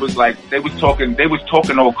telling them, they was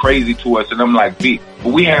talking all crazy to us, and I'm like, B,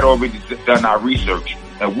 but we had already done our research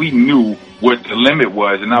and we knew what the limit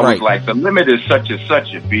was, and I was like, the limit is such and such,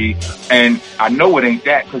 B, and I know it ain't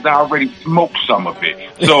that because I already smoked some of it.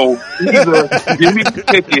 So either give me the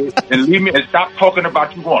ticket and leave me and stop talking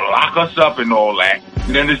about you gonna lock us up and all that.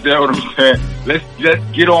 You understand what I'm saying? Let's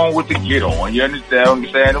just get on with the get on. You understand what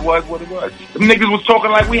I'm saying? It was what it was. Them niggas was talking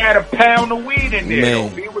like we had a pound of weed in there.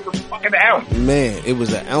 Man. It was a fucking ounce. Man, it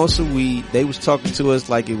was an ounce of weed. They was talking to us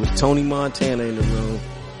like it was Tony Montana in the room.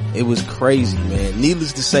 It was crazy, man.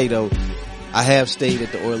 Needless to say, though, I have stayed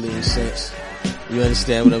at the Orleans since. You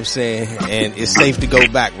understand what I'm saying? And it's safe to go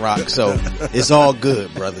back, Rock. So it's all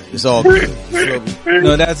good, brother. It's all good.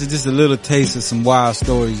 No, that's just a little taste of some wild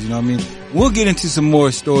stories. You know what I mean? We'll get into some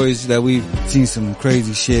more stories that we've seen some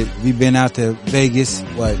crazy shit. We've been out to Vegas,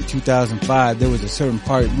 in 2005. There was a certain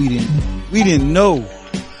part we didn't know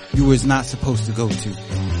you was not supposed to go to.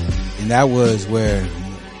 And that was where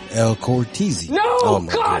El Cortez. No, oh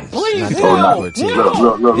my God, goodness. please, Not no. Cortez.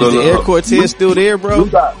 Is the Air Cortez still there, bro?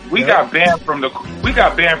 We got banned from the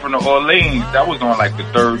Orleans. That was on like the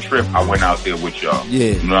third trip I went out there with y'all.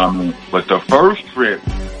 Yeah. You know what I mean? But the first trip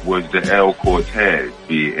was the El Cortez,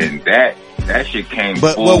 and that shit came.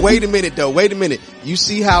 But wait a minute though. Wait a minute. You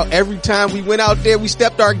see how every time we went out there, we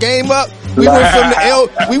stepped our game up. We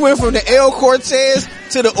went from the El Cortez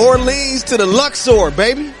to the Orleans to the Luxor,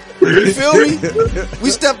 baby. You feel me?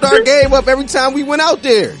 We stepped our game up every time we went out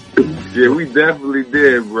there. Yeah, we definitely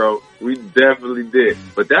did, bro. We definitely did.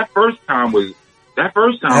 But that first time was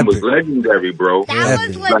legendary, bro. That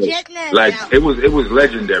was legitness. Like it was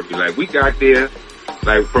legendary. Like we got there,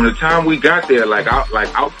 like from the time we got there,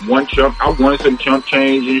 I wanted some chump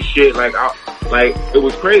change and shit. Like it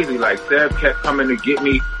was crazy. Like Seb kept coming to get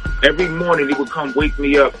me. Every morning he would come wake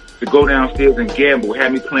me up to go downstairs and gamble,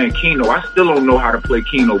 had me playing Keno. I still don't know how to play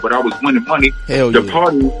Keno, but I was winning money. Hell the yeah.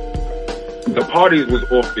 The parties was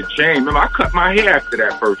off the chain. Remember, I cut my hair after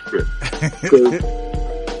that first trip.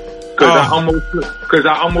 Cause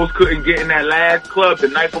I almost couldn't get in that last club the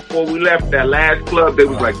night before we left. That last club, they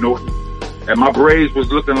was like, no. And my braids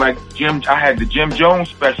was looking like I had the Jim Jones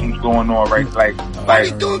specials going on, right? Like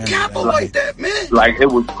doing capo like that, man. Like it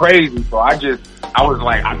was crazy. So I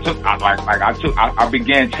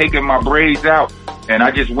began taking my braids out, and I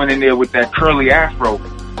just went in there with that curly afro.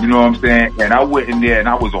 You know what I'm saying? And I went in there and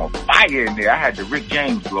I was on fire in there. I had the Rick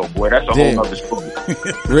James glow, boy. That's a whole other story.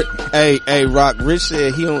 Hey, Rock. Rich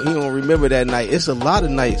said he don't remember that night. It's a lot of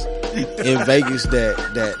nights in Vegas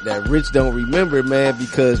that Rich don't remember, man,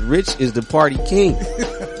 because Rich is the party king.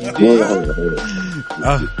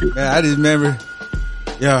 Man, I just remember.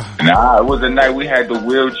 Yeah. Nah, it was a night we had the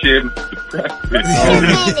wheelchair.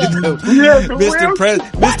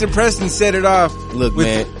 Mr. Preston set it off. Look,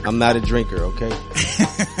 man, I'm not a drinker, okay?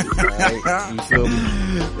 Right, you feel me?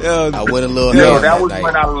 I went a little. That was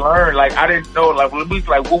when I learned. Like I didn't know. Like we was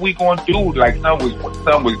like, what we gonna do? Like some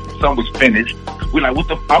was finished. We like, what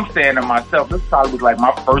the? I'm saying to myself, this probably was like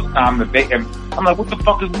my first time to Vegas. And I'm like, what the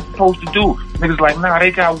fuck is we supposed to do? Niggas like, nah,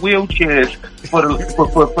 they got wheelchairs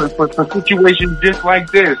for situations just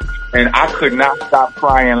like this. And I could not stop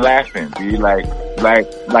crying and laughing, dude. Like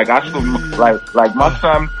my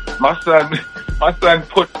son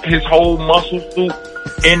put his whole muscle suit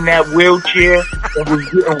in that wheelchair and was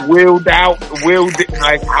getting wheeled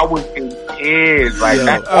like I was in tears. Like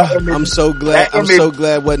I'm so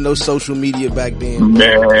glad wasn't no social media back then.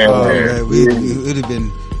 Man. We would have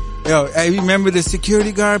been. Yo, hey, remember the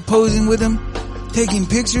security guard posing with him, taking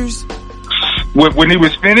pictures when he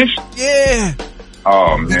was finished? Yeah.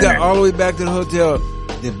 Oh man. He got all the way back to the hotel.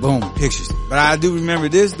 Then boom, pictures. But I do remember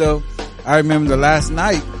this though. I remember the last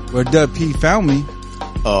night where Dub P found me.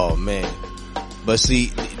 Oh man. But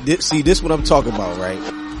see this what I'm talking about, right?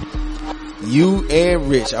 You and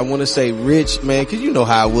Rich, I want to say Rich, man, cause you know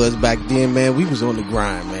how it was back then, man. We was on the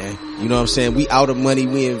grind, man. You know what I'm saying? We out of money,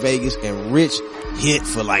 we in Vegas, and Rich hit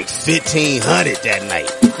for like 1,500 that night.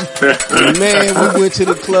 Man, we went to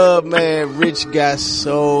the club, man. Rich got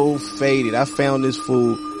so faded. I found this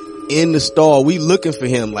fool in the stall. We looking for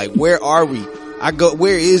him. Like, where are we?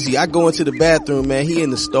 Where is he? I go into the bathroom, man. He in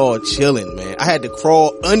the stall chilling, man. I had to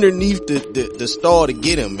crawl underneath the stall to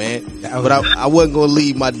get him, man. But I wasn't gonna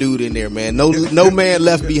leave my dude in there, man. No man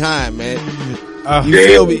left behind, man. You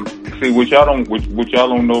feel me? See, what y'all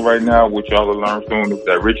don't know right now, what y'all will learn soon is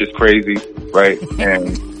that Rich is crazy, right?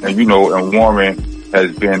 And you know, and Warren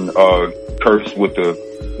has been cursed with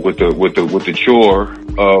the chore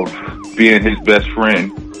of being his best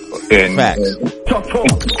friend. And Tough Talk.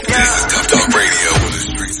 This is Tough Talk Radio, where the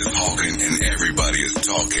streets is talking and everybody is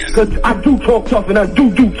talking. Cause I do talk tough and I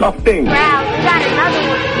do tough things. Wow, we got another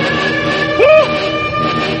one. Woo!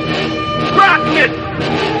 Rockness!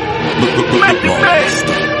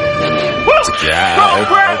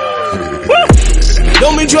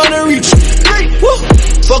 Don't be trying to reach. Woo!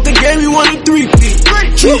 Fuck the game, you want a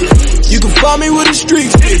 3-peat. You can find me with a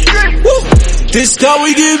street. Woo! This time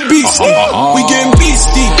we get beastie. We get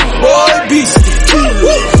beastie, boy beastie.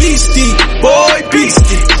 Beastie, boy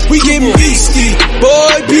beastie. We get beastie,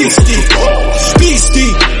 boy beastie.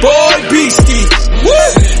 Beastie, boy beastie.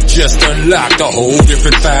 Woo! Just unlocked a whole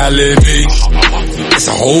different file in me. It's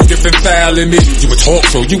a whole different file in me. You would talk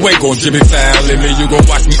so you ain't gon' Jimmy foul in me. You gon'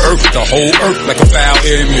 watch me earth the whole earth like a foul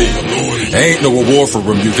in me. Ain't no award for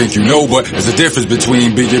them, you think you know, but there's a difference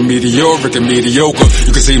between being meteoric and mediocre.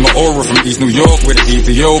 You can see my aura from East New York with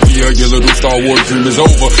Ethiopia. Your little Star Wars dream is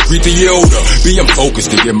over. Greet the Yoda. Being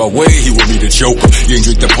focused to get my way, he will be the joker. He ain't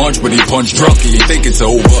drink the punch, but he punch drunk. He ain't think it's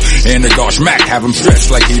over. And the gosh Mac have him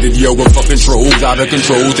stretched like he did yoga. Fucking trolls out of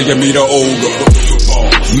control till you meet a ogre.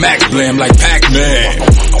 Max blam like Pac-Man.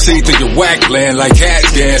 See through your whack land like cat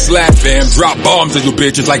scan. Slap fam, drop bombs on your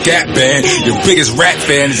bitches like Gap Band. Your biggest rap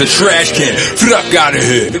fan is a trash can. Fuck out of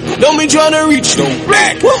here. Don't be trying to reach no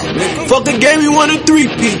back. Fuck the game, you want a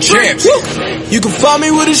 3-peat. Champs. You can find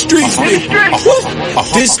me with a street stick.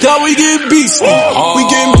 This time we get beastie. We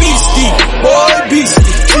get beastie, boy beastie.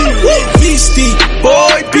 Beastie,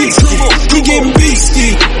 boy beastie. We get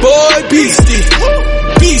beastie, boy beastie.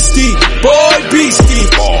 Beastie, boy beastie.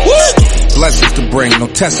 Blessings to bring, no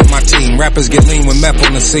test on my team. Rappers get lean with meth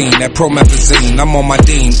on the scene. That promethazine, I'm on my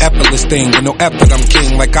dean. Effortless thing, with no effort I'm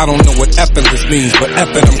king. Like I don't know what effortless means, but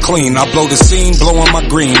effort I'm clean. I blow the scene, blowing my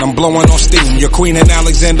green. I'm blowing on steam. Your queen and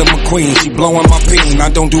Alexander McQueen, she blowing my peen. I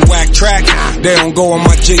don't do whack track, they don't go on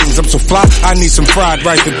my jeans. I'm so fly, I need some fried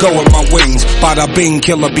rice to go with my wings. Bada bing,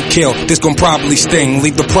 killer be killed. This gon' probably sting.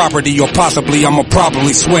 Leave the property or possibly I'ma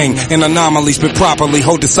probably swing. An anomaly spit properly,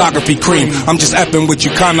 hold discography cream. I'm just effing with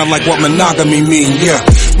you kinda like what monogamy mean, yeah.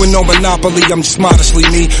 with no monopoly, I'm just modestly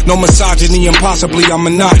me. No misogyny, impossibly, I'm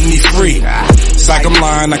monotony free. It's like I'm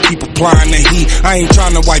lying, I keep applying the heat. I ain't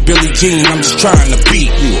trying to wipe Billie Jean, I'm just trying to beat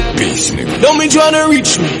you a beast, nigga. Don't be trying to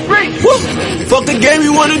reach me. Woo. Fuck the game,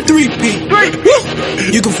 you want a 3-P.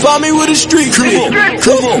 You can find me with a street clip.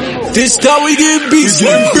 Come on. This time we get beastie. We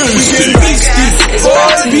get beastie.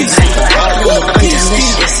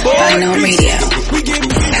 Vinyl Radio.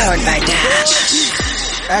 Powered by Dash.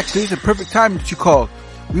 Actually, it's a perfect time that you called.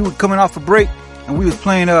 We were coming off a break and we was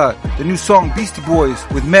playing the new song Beastie Boys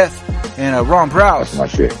with Meth and Ron Browse. That's my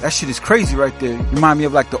shit. That shit is crazy right there. You remind me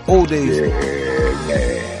of like the old days. Yeah,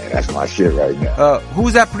 man. That's my shit right now. Who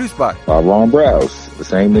was that produced by? Ron Browse. The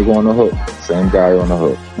same nigga on the hook. Same guy on the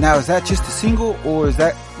hook. Now, is that just a single or is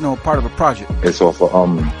that, part of a project? It's off of,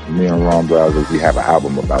 me and Ron Browse, we have an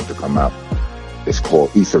album about to come out. It's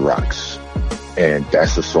called Ether Rocks. And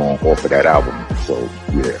that's the song off of that album. So,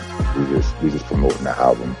 yeah, we just promoting the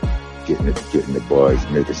album. Getting the buzz,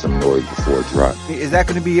 making some noise before it drops. Is that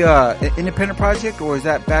going to be an independent project or is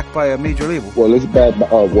that backed by a major label? Well, it's backed by,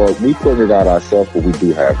 we put it out ourselves, but we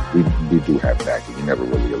do have backing. You're never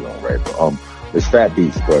really alone, right? But, it's Fat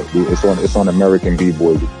Beats, but it's on American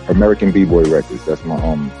B-Boy Records. That's my,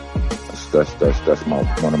 that's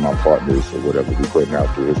one of my partners or whatever. We putting out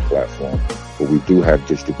through his platform, but we do have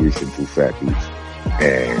distribution through Fat Beats.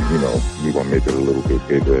 And, we're going to make it a little bit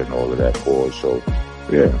bigger and all of that for us. So,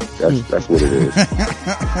 yeah, that's what it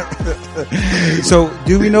is. So,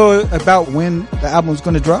 do we know about when the album's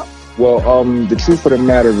going to drop? Well, the truth of the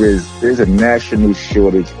matter is, there's a national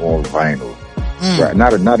shortage on vinyl. Right?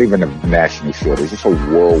 Not even a national shortage. It's a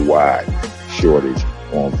worldwide shortage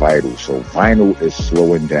on vinyl. So, vinyl is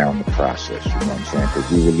slowing down the process. You know what I'm saying?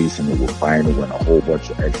 Because we're releasing it with vinyl and a whole bunch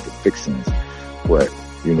of extra fixings. But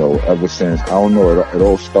ever since, I don't know, it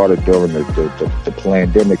all started during the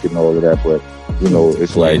pandemic and all of that, but,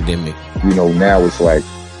 it's pandemic. Now it's like,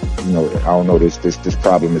 I don't know, this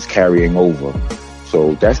problem is carrying over.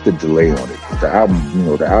 So that's the delay on it. The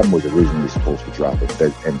album was originally supposed to drop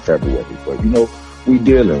in February, but, we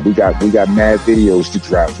dealing. We got mad videos to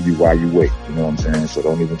drop for you while you wait. You know what I'm saying? So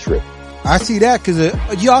don't even trip. I see that because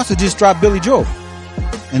you also just dropped Billy Joel.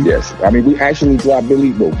 Yes. I mean, we actually dropped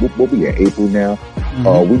Billy, what we in April now?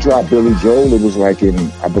 Mm-hmm. We dropped Billy Joel. It was like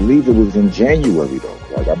I believe it was in January though.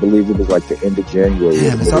 Like I believe it was like the end of January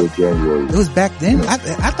or the middle of January. It was back then. I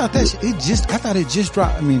thought that I thought it just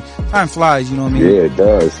dropped. I mean, time flies, you know what I mean? Yeah, it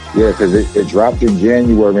does. Yeah, cause it dropped in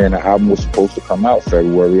January and the album was supposed to come out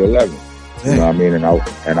February 11th. You know what I mean? And I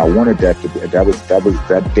wanted that to be,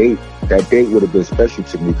 that date would have been special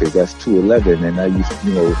to me because that's 2/11 and I used,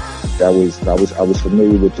 I was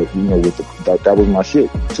familiar with that was my shit.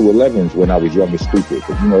 2/11s when I was young and stupid.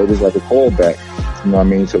 But, it was like a callback, you know what I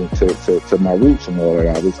mean, to my roots and all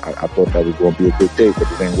that. I thought that was going to be a good date,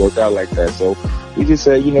 but it didn't work out like that. So we just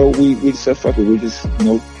said, we just said, fuck it. We just,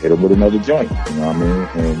 hit them with another joint, you know what I mean?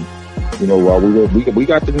 And, while we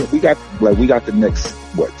got the next,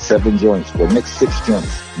 7 joints, next 6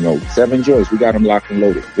 joints, 7 joints, we got them locked and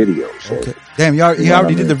loaded, videos. So, okay. Damn, you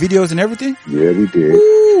already did the videos and everything? Yeah, we did.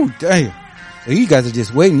 Ooh, damn. So you guys are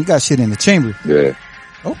just waiting. You got shit in the chamber. Yeah.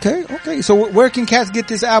 Okay. So where can cats get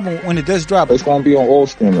this album when it does drop? It's going to be on all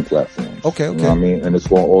streaming platforms. Okay. You know what I mean? And we're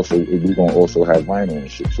going to also have vinyl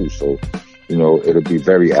and shit too. So, it'll be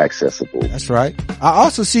very accessible. That's right. I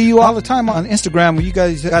also see you all the time on Instagram when you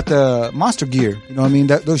guys got the Monster gear. You know what I mean?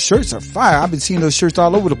 Those shirts are fire. I've been seeing those shirts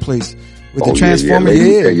all over the place. With the Transformer,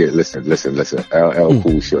 yeah. Listen. LL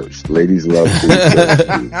Cool shirts. Ladies love cool shirts.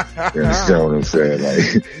 You understand what I'm saying?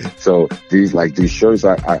 Like, so these shirts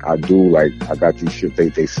I do, like, I got these shirts,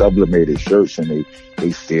 they sublimated shirts and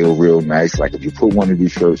they feel real nice. Like if you put one of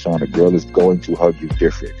these shirts on, a girl is going to hug you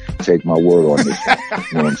different. Take my word on this.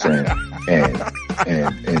 You know what I'm saying?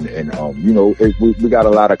 We got a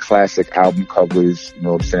lot of classic album covers. You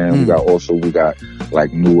know what I'm saying? We got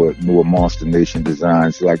like newer Monsta Nation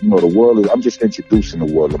designs. Like, the world is, I'm just introducing the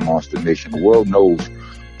world of Monsta Nation. The world knows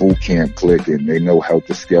Boot Camp Click and they know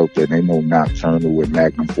Heltah Skeltah and they know Nocturnal and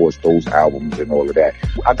Magnum Force, those albums and all of that.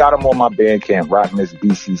 I got them on my Bandcamp, Rockness,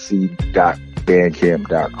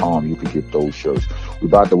 BCC.bandcamp.com. You can get those shirts. We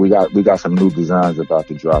got some new designs about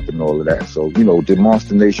to drop and all of that. So, the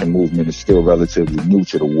Monsta Nation movement is still relatively new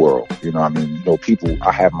to the world. You know what I mean?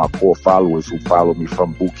 I have my core followers who follow me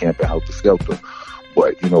from Boot Camp and Heltah Skeltah.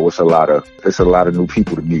 But, it's a lot of new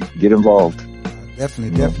people to meet. Get involved.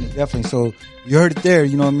 Definitely. So you heard it there,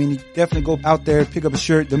 you know what I mean? You definitely go out there, pick up a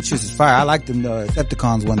shirt. Them shits is fire. I like them,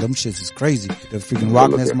 Decepticons one. Them shits is crazy. The freaking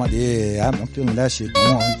Rockness one. Yeah, I'm feeling that shit. You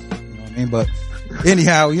know what I mean? But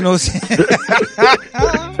anyhow, you know what I'm saying?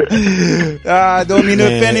 I don't mean to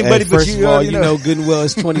offend anybody, but first of all, you know good and well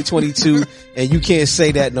it's 2022 and you can't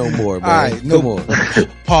say that no more, man. All right, come on.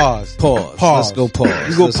 Pause. Let's go pause.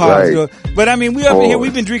 You go pause. Right. You know. But I mean, we up in here,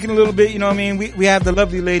 we've been drinking a little bit, you know what I mean? We have the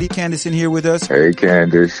lovely lady Candace in here with us. Hey,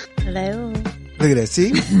 Candace. Hello. Look at that.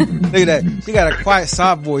 See? Look at that. She got a quiet,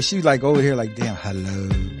 soft voice. She's like over here like, damn, hello.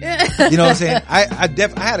 You know what I'm saying? I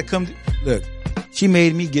had to come, look, she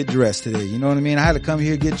made me get dressed today. You know what I mean? I had to come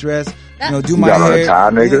here, get dressed, you know, do my hair. You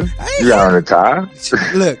got on a tie, nigga? You got on a tie?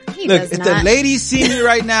 Look, if the ladies see me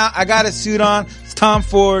right now, I got a suit on. It's Tom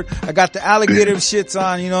Ford. I got the alligator shits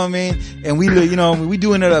on, you know what I mean? And we, you know, we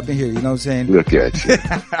doing it up in here, you know what I'm saying? Look at you.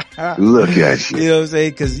 Look at you. You know what I'm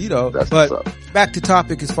saying? Cause, you know, but back to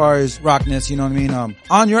topic as far as Rockness, you know what I mean?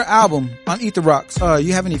 On your album, on Eat the Rocks,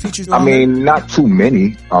 you have any features on there? Not too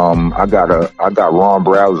many. I got Ron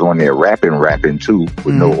Browse on there rapping too,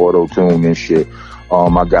 with no auto-tune and shit.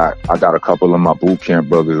 I got a couple of my boot camp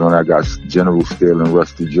brothers on. I got General Steel and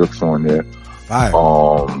Rusty Jukes on there.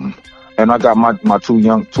 Fire. And I got my two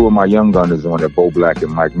of my young gunners on there, Bo Black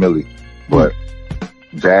and Mike Milley. But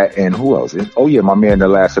that and who else? Oh yeah, my man, the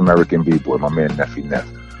Last American B-Boy, my man Neffy Neff.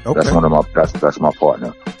 Okay. That's one of my that's my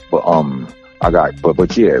partner. But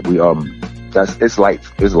but yeah, we it's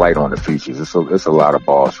light on the features. It's a lot of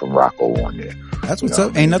bars from Rocco on there. That's what's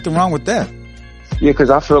up. Ain't nothing wrong with that. Yeah,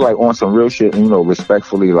 cause I feel like on some real shit, you know,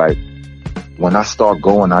 respectfully, like when I start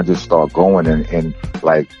going, I just start going and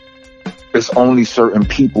like it's only certain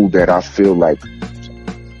people that I feel like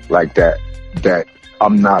that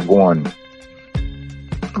I'm not going to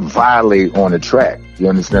violate on the track. You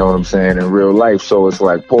understand what I'm saying? In real life. So it's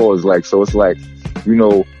like, so it's like, you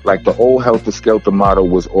know, like the old Heltah Skeltah motto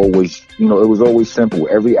was always, you know, it was always simple.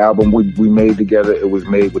 Every album we made together, it was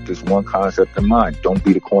made with this one concept in mind. Don't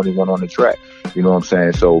be the corny one on the track. You know what I'm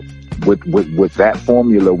saying? So with that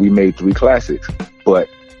formula, we made 3 classics. But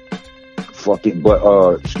like,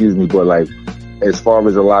 as far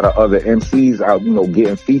as a lot of other MCs out, you know,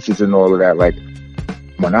 getting features and all of that, like,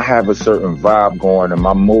 when I have a certain vibe going and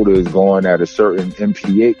my motor is going at a certain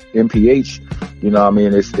MPH, you know what I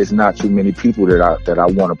mean? It's not too many people that I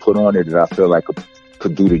want to put on it that I feel like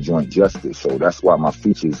could do the joint justice. So that's why my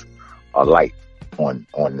features are light on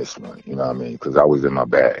this one. You know what I mean? Cause I was in my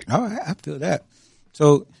bag. All right. I feel that.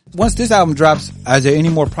 So once this album drops, is there any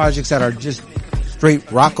more projects that are just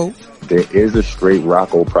straight Rocco? There is a straight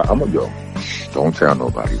Rocco don't tell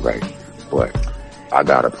nobody, right? But I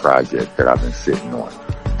got a project that I've been sitting on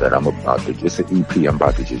that I'm about to, it's an EP, I'm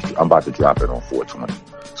about to drop it on 420.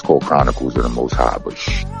 It's called Chronicles of the Most High, but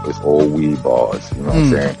it's old weed bars, you know what I'm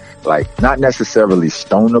saying? Like, not necessarily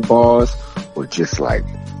stoner bars, but just like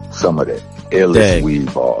some of the illest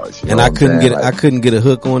weed bars. And I couldn't get a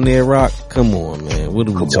hook on there, Rock. Come on, man. What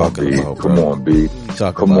are we talking about, bro? Come on, B.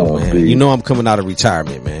 Come on, man. B. You know I'm coming out of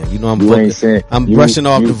retirement, man. You know I'm brushing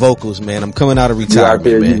off the vocals, man. I'm coming out of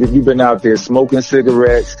retirement, man. You've been out there smoking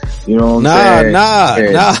cigarettes, you know what I'm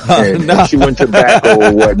saying? Nah. Chewing tobacco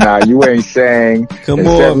or whatnot. You ain't sang. Come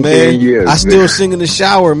on, man. Years, I still sing in the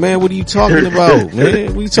shower, man. What are you talking about,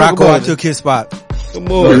 man? We talking Rocco, about? I took his spot. Come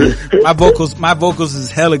on. my vocals is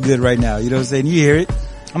hella good right now. You know what I'm saying? You hear it?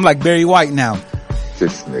 I'm like Barry White now.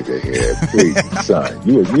 This nigga here, please, son.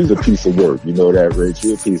 You're a piece of work. You know that, Rich?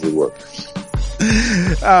 You're a piece of work.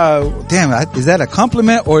 Damn, is that a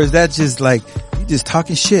compliment or is that just like you just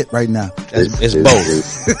talking shit right now? It's both.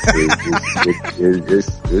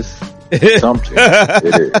 It's something.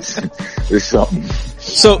 It is. It's something.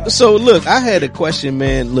 So look, I had a question,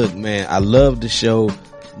 man. Look, man, I love the show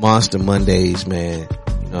Monsta Mondays, man. You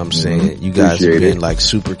know what I'm saying? You guys have been like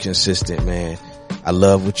super consistent, man. I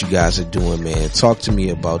love what you guys are doing, man. Talk to me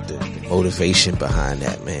about the motivation behind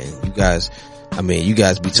that, man. You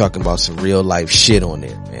guys be talking about some real life shit on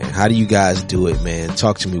there, man. How do you guys do it, man?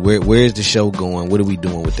 Talk to me. Where's the show going? What are we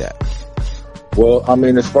doing with that? Well, I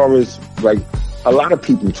mean, as far as like a lot of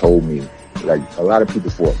people told me, like a lot of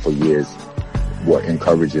people for years were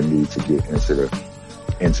encouraging me to get into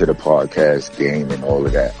the podcast game and all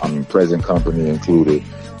of that. I mean, present company included,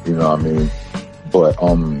 you know what I mean? But,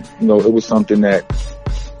 you know, it was something that,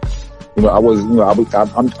 you know,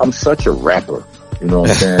 I'm such a rapper, you know what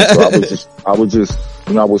I'm saying? So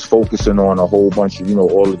I was focusing on a whole bunch of, you know,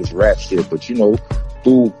 all of this rap shit, but, you know,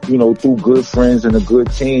 through good friends and a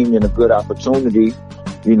good team and a good opportunity,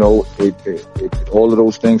 you know, all of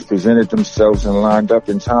those things presented themselves and lined up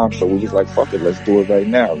in time. So we was like, fuck it, let's do it right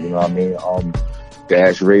now. You know what I mean?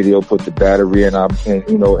 Dash Radio put the battery in our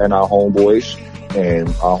homeboys. And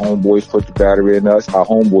our homeboys put the battery in us. Our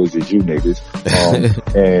homeboys is you niggas.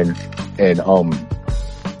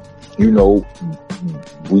 You know,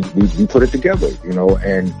 we put it together, you know.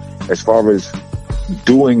 And as far as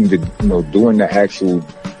doing the actual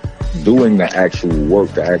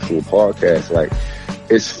work, the actual podcast, like,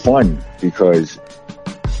 it's fun because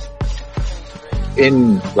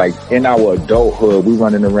in our adulthood, we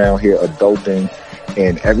running around here adulting,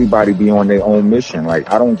 and everybody be on their own mission. Like,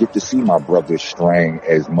 I don't get to see my brother Strang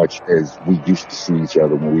as much as we used to see each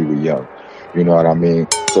other when we were young. You know what I mean?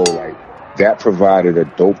 So, like, that provided a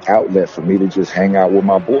dope outlet for me to just hang out with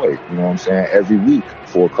my boy, you know what I'm saying, every week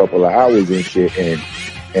for a couple of hours and shit.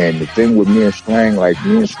 And the thing with me and Strang, like,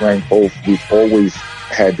 me and Strang both, we've always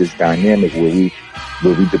had this dynamic where we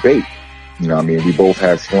debate. You know what I mean? We both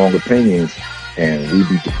have strong opinions, and we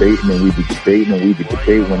be debating and we be debating and we be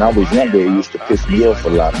debating. When I was younger, it used to piss me off a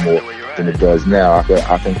lot more than it does now. I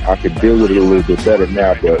could deal with it a little bit better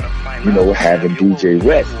now, but, you know, having DJ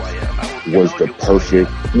Rhett was the perfect,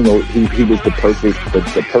 you know, he was the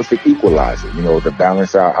perfect equalizer, you know, to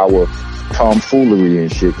balance out our tomfoolery and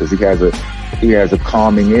shit, because he has a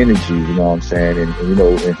calming energy, you know what I'm saying, and you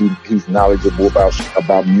know, and he's knowledgeable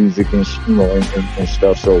about music and you know and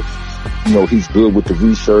stuff. So, you know, he's good with the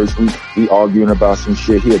research. We arguing about some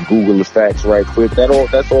shit. He'll Google the facts right quick.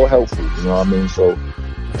 That's all helpful, you know what I mean. So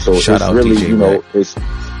shout it's really, DJ you know, Mac. it's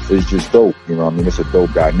just dope, you know what I mean. It's a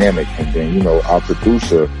dope dynamic, and then, you know, our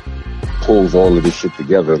producer pulls all of this shit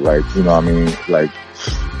together, like, you know what I mean, like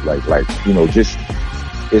you know, just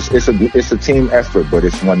it's a team effort, but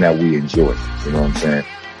it's one that we enjoy, you know what I'm saying.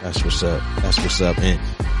 That's what's up.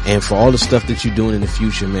 And for all the stuff that you're doing in the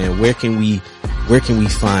future, man, where can we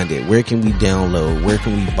find it? Where can we download? Where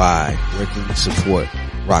can we buy? Where can we support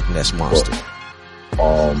Rockness Monsta?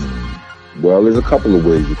 Well, there's a couple of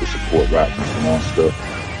ways you can support Rockness Monsta.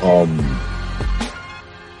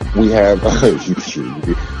 We have,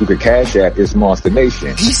 you can Cash App, it's Monster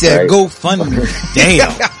Nation. He said, right? GoFundMe.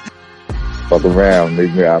 Damn. Fuck around.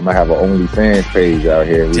 I might have an OnlyFans page out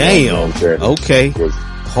here. Damn. Okay. Pause.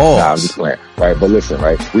 Nah, I'm just playing. Right, but listen,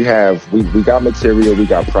 right? We got material, we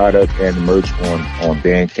got product and merch on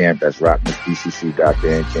Bandcamp. That's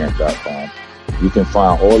rocknessbcc.bandcamp.com. You can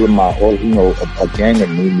find all a gang of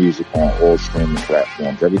new music on all streaming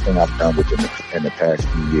platforms. Everything I've done in the past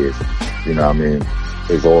few years, you know what I mean,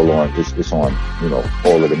 is all on, it's on, you know,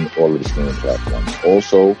 all of the streaming platforms.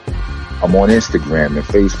 Also, I'm on Instagram and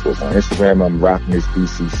Facebook. On Instagram, I'm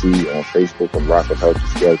rocknessbcc. On Facebook, I'm Rock of Heltah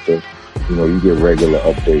Skeltah. You know, you get regular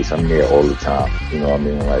updates. I'm there all the time. You know what I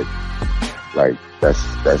mean? Like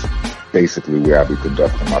that's basically where I be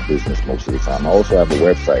conducting my business most of the time. I also have a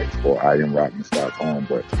website called IamRockness.com,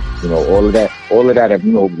 but, you know, all of that,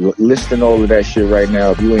 you know, listing all of that shit right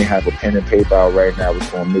now, if you ain't have a pen and paper out right now, it's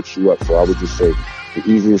going to mix you up. So I would just say the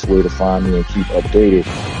easiest way to find me and keep updated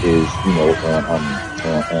is, you know, on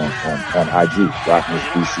IG, Rockness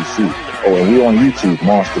BCC. Oh, and we're on YouTube,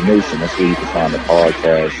 Monster Nation. That's where you can find the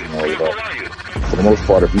podcast and all of that. For the most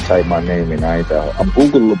part, if you type my name in, I'm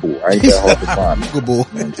Googleable. I ain't that hard to find. Googleable.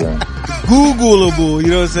 You know what I'm saying? Googleable, you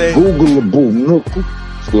know what I'm saying? Googleable.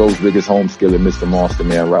 Globe's biggest home skillet, Mr. Monster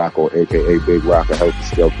Man Rocco, aka Big Rocker, Heltah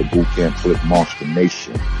Skeltah, Boot Camp Clip, Monster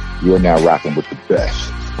Nation. You are now rocking with the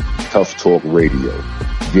best. Tuff Talk Radio.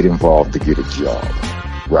 Get involved to get a job.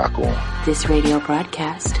 Rock on. This radio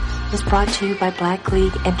broadcast is brought to you by Black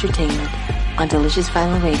League Entertainment on Delicious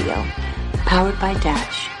Vinyl Radio, powered by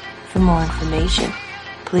Dash. For more information,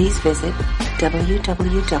 please visit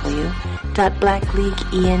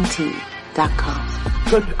www.blackleagueent.com.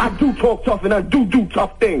 Cause I do talk tough and I do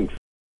tough things.